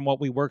stuff from what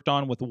we worked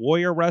on with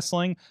Warrior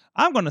Wrestling.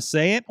 I'm going to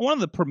say it. One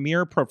of the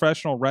premier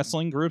professional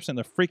wrestling groups in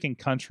the freaking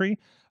country.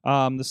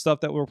 The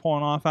stuff that we're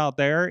pulling off out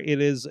there,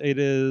 it's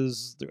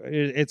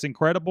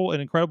incredible,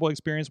 an incredible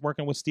experience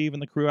working with Steve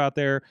and the crew out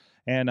there,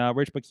 and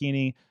Rich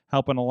Bikini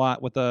helping a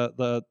lot with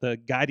the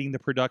guiding the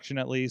production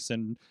at least,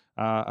 and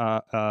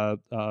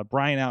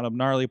Brian out of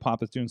Gnarly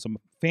Pop is doing some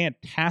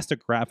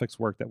fantastic graphics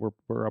work that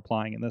we're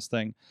applying in this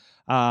thing.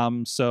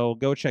 So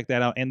go check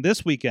that out. And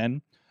this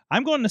weekend,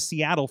 I'm going to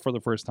Seattle for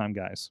the first time,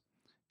 guys.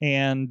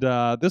 And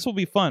this will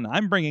be fun.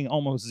 I'm bringing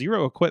almost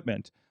zero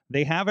equipment.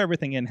 They have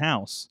everything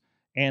in-house,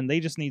 and they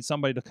just need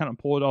somebody to kind of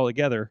pull it all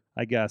together,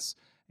 I guess.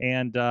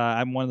 And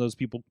I'm one of those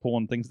people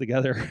pulling things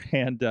together.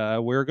 And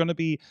we're going to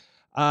be,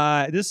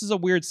 this is a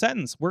weird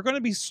sentence. We're going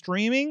to be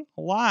streaming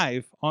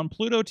live on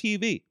Pluto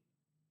TV.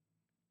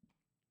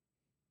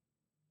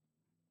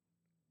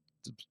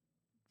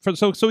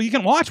 So you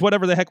can watch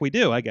whatever the heck we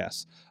do, I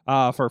guess,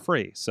 for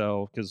free.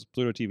 So, because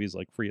Pluto TV is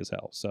like free as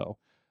hell. So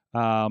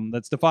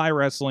that's Defy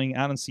Wrestling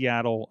out in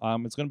Seattle.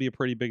 It's going to be a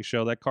pretty big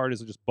show. That card is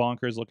just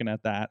bonkers looking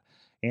at that.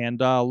 And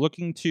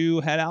looking to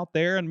head out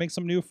there and make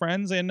some new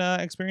friends and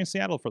experience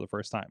Seattle for the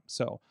first time.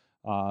 So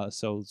follow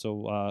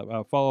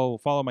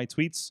my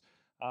tweets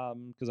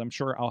because I'm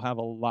sure I'll have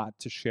a lot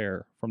to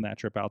share from that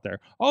trip out there.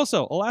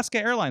 Also, Alaska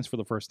Airlines for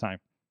the first time.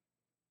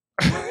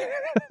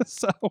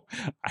 So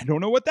I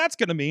don't know what that's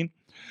going to mean.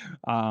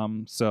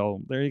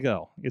 So there you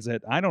go. Is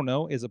it, I don't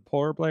know. Is it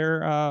Polar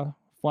Bear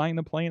flying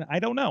the plane? I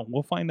don't know.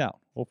 We'll find out.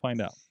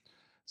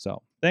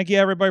 So thank you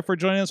everybody for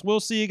joining us. We'll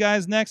see you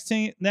guys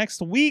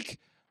next week.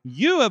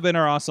 You have been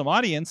our awesome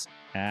audience.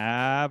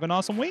 Have an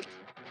awesome week.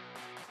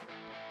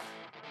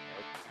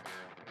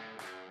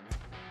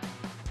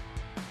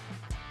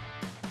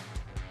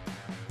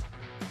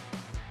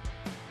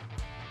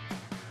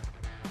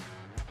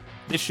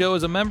 This show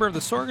is a member of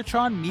the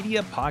Sorgatron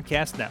Media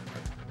Podcast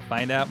Network.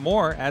 Find out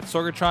more at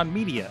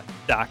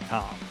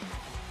sorgatronmedia.com.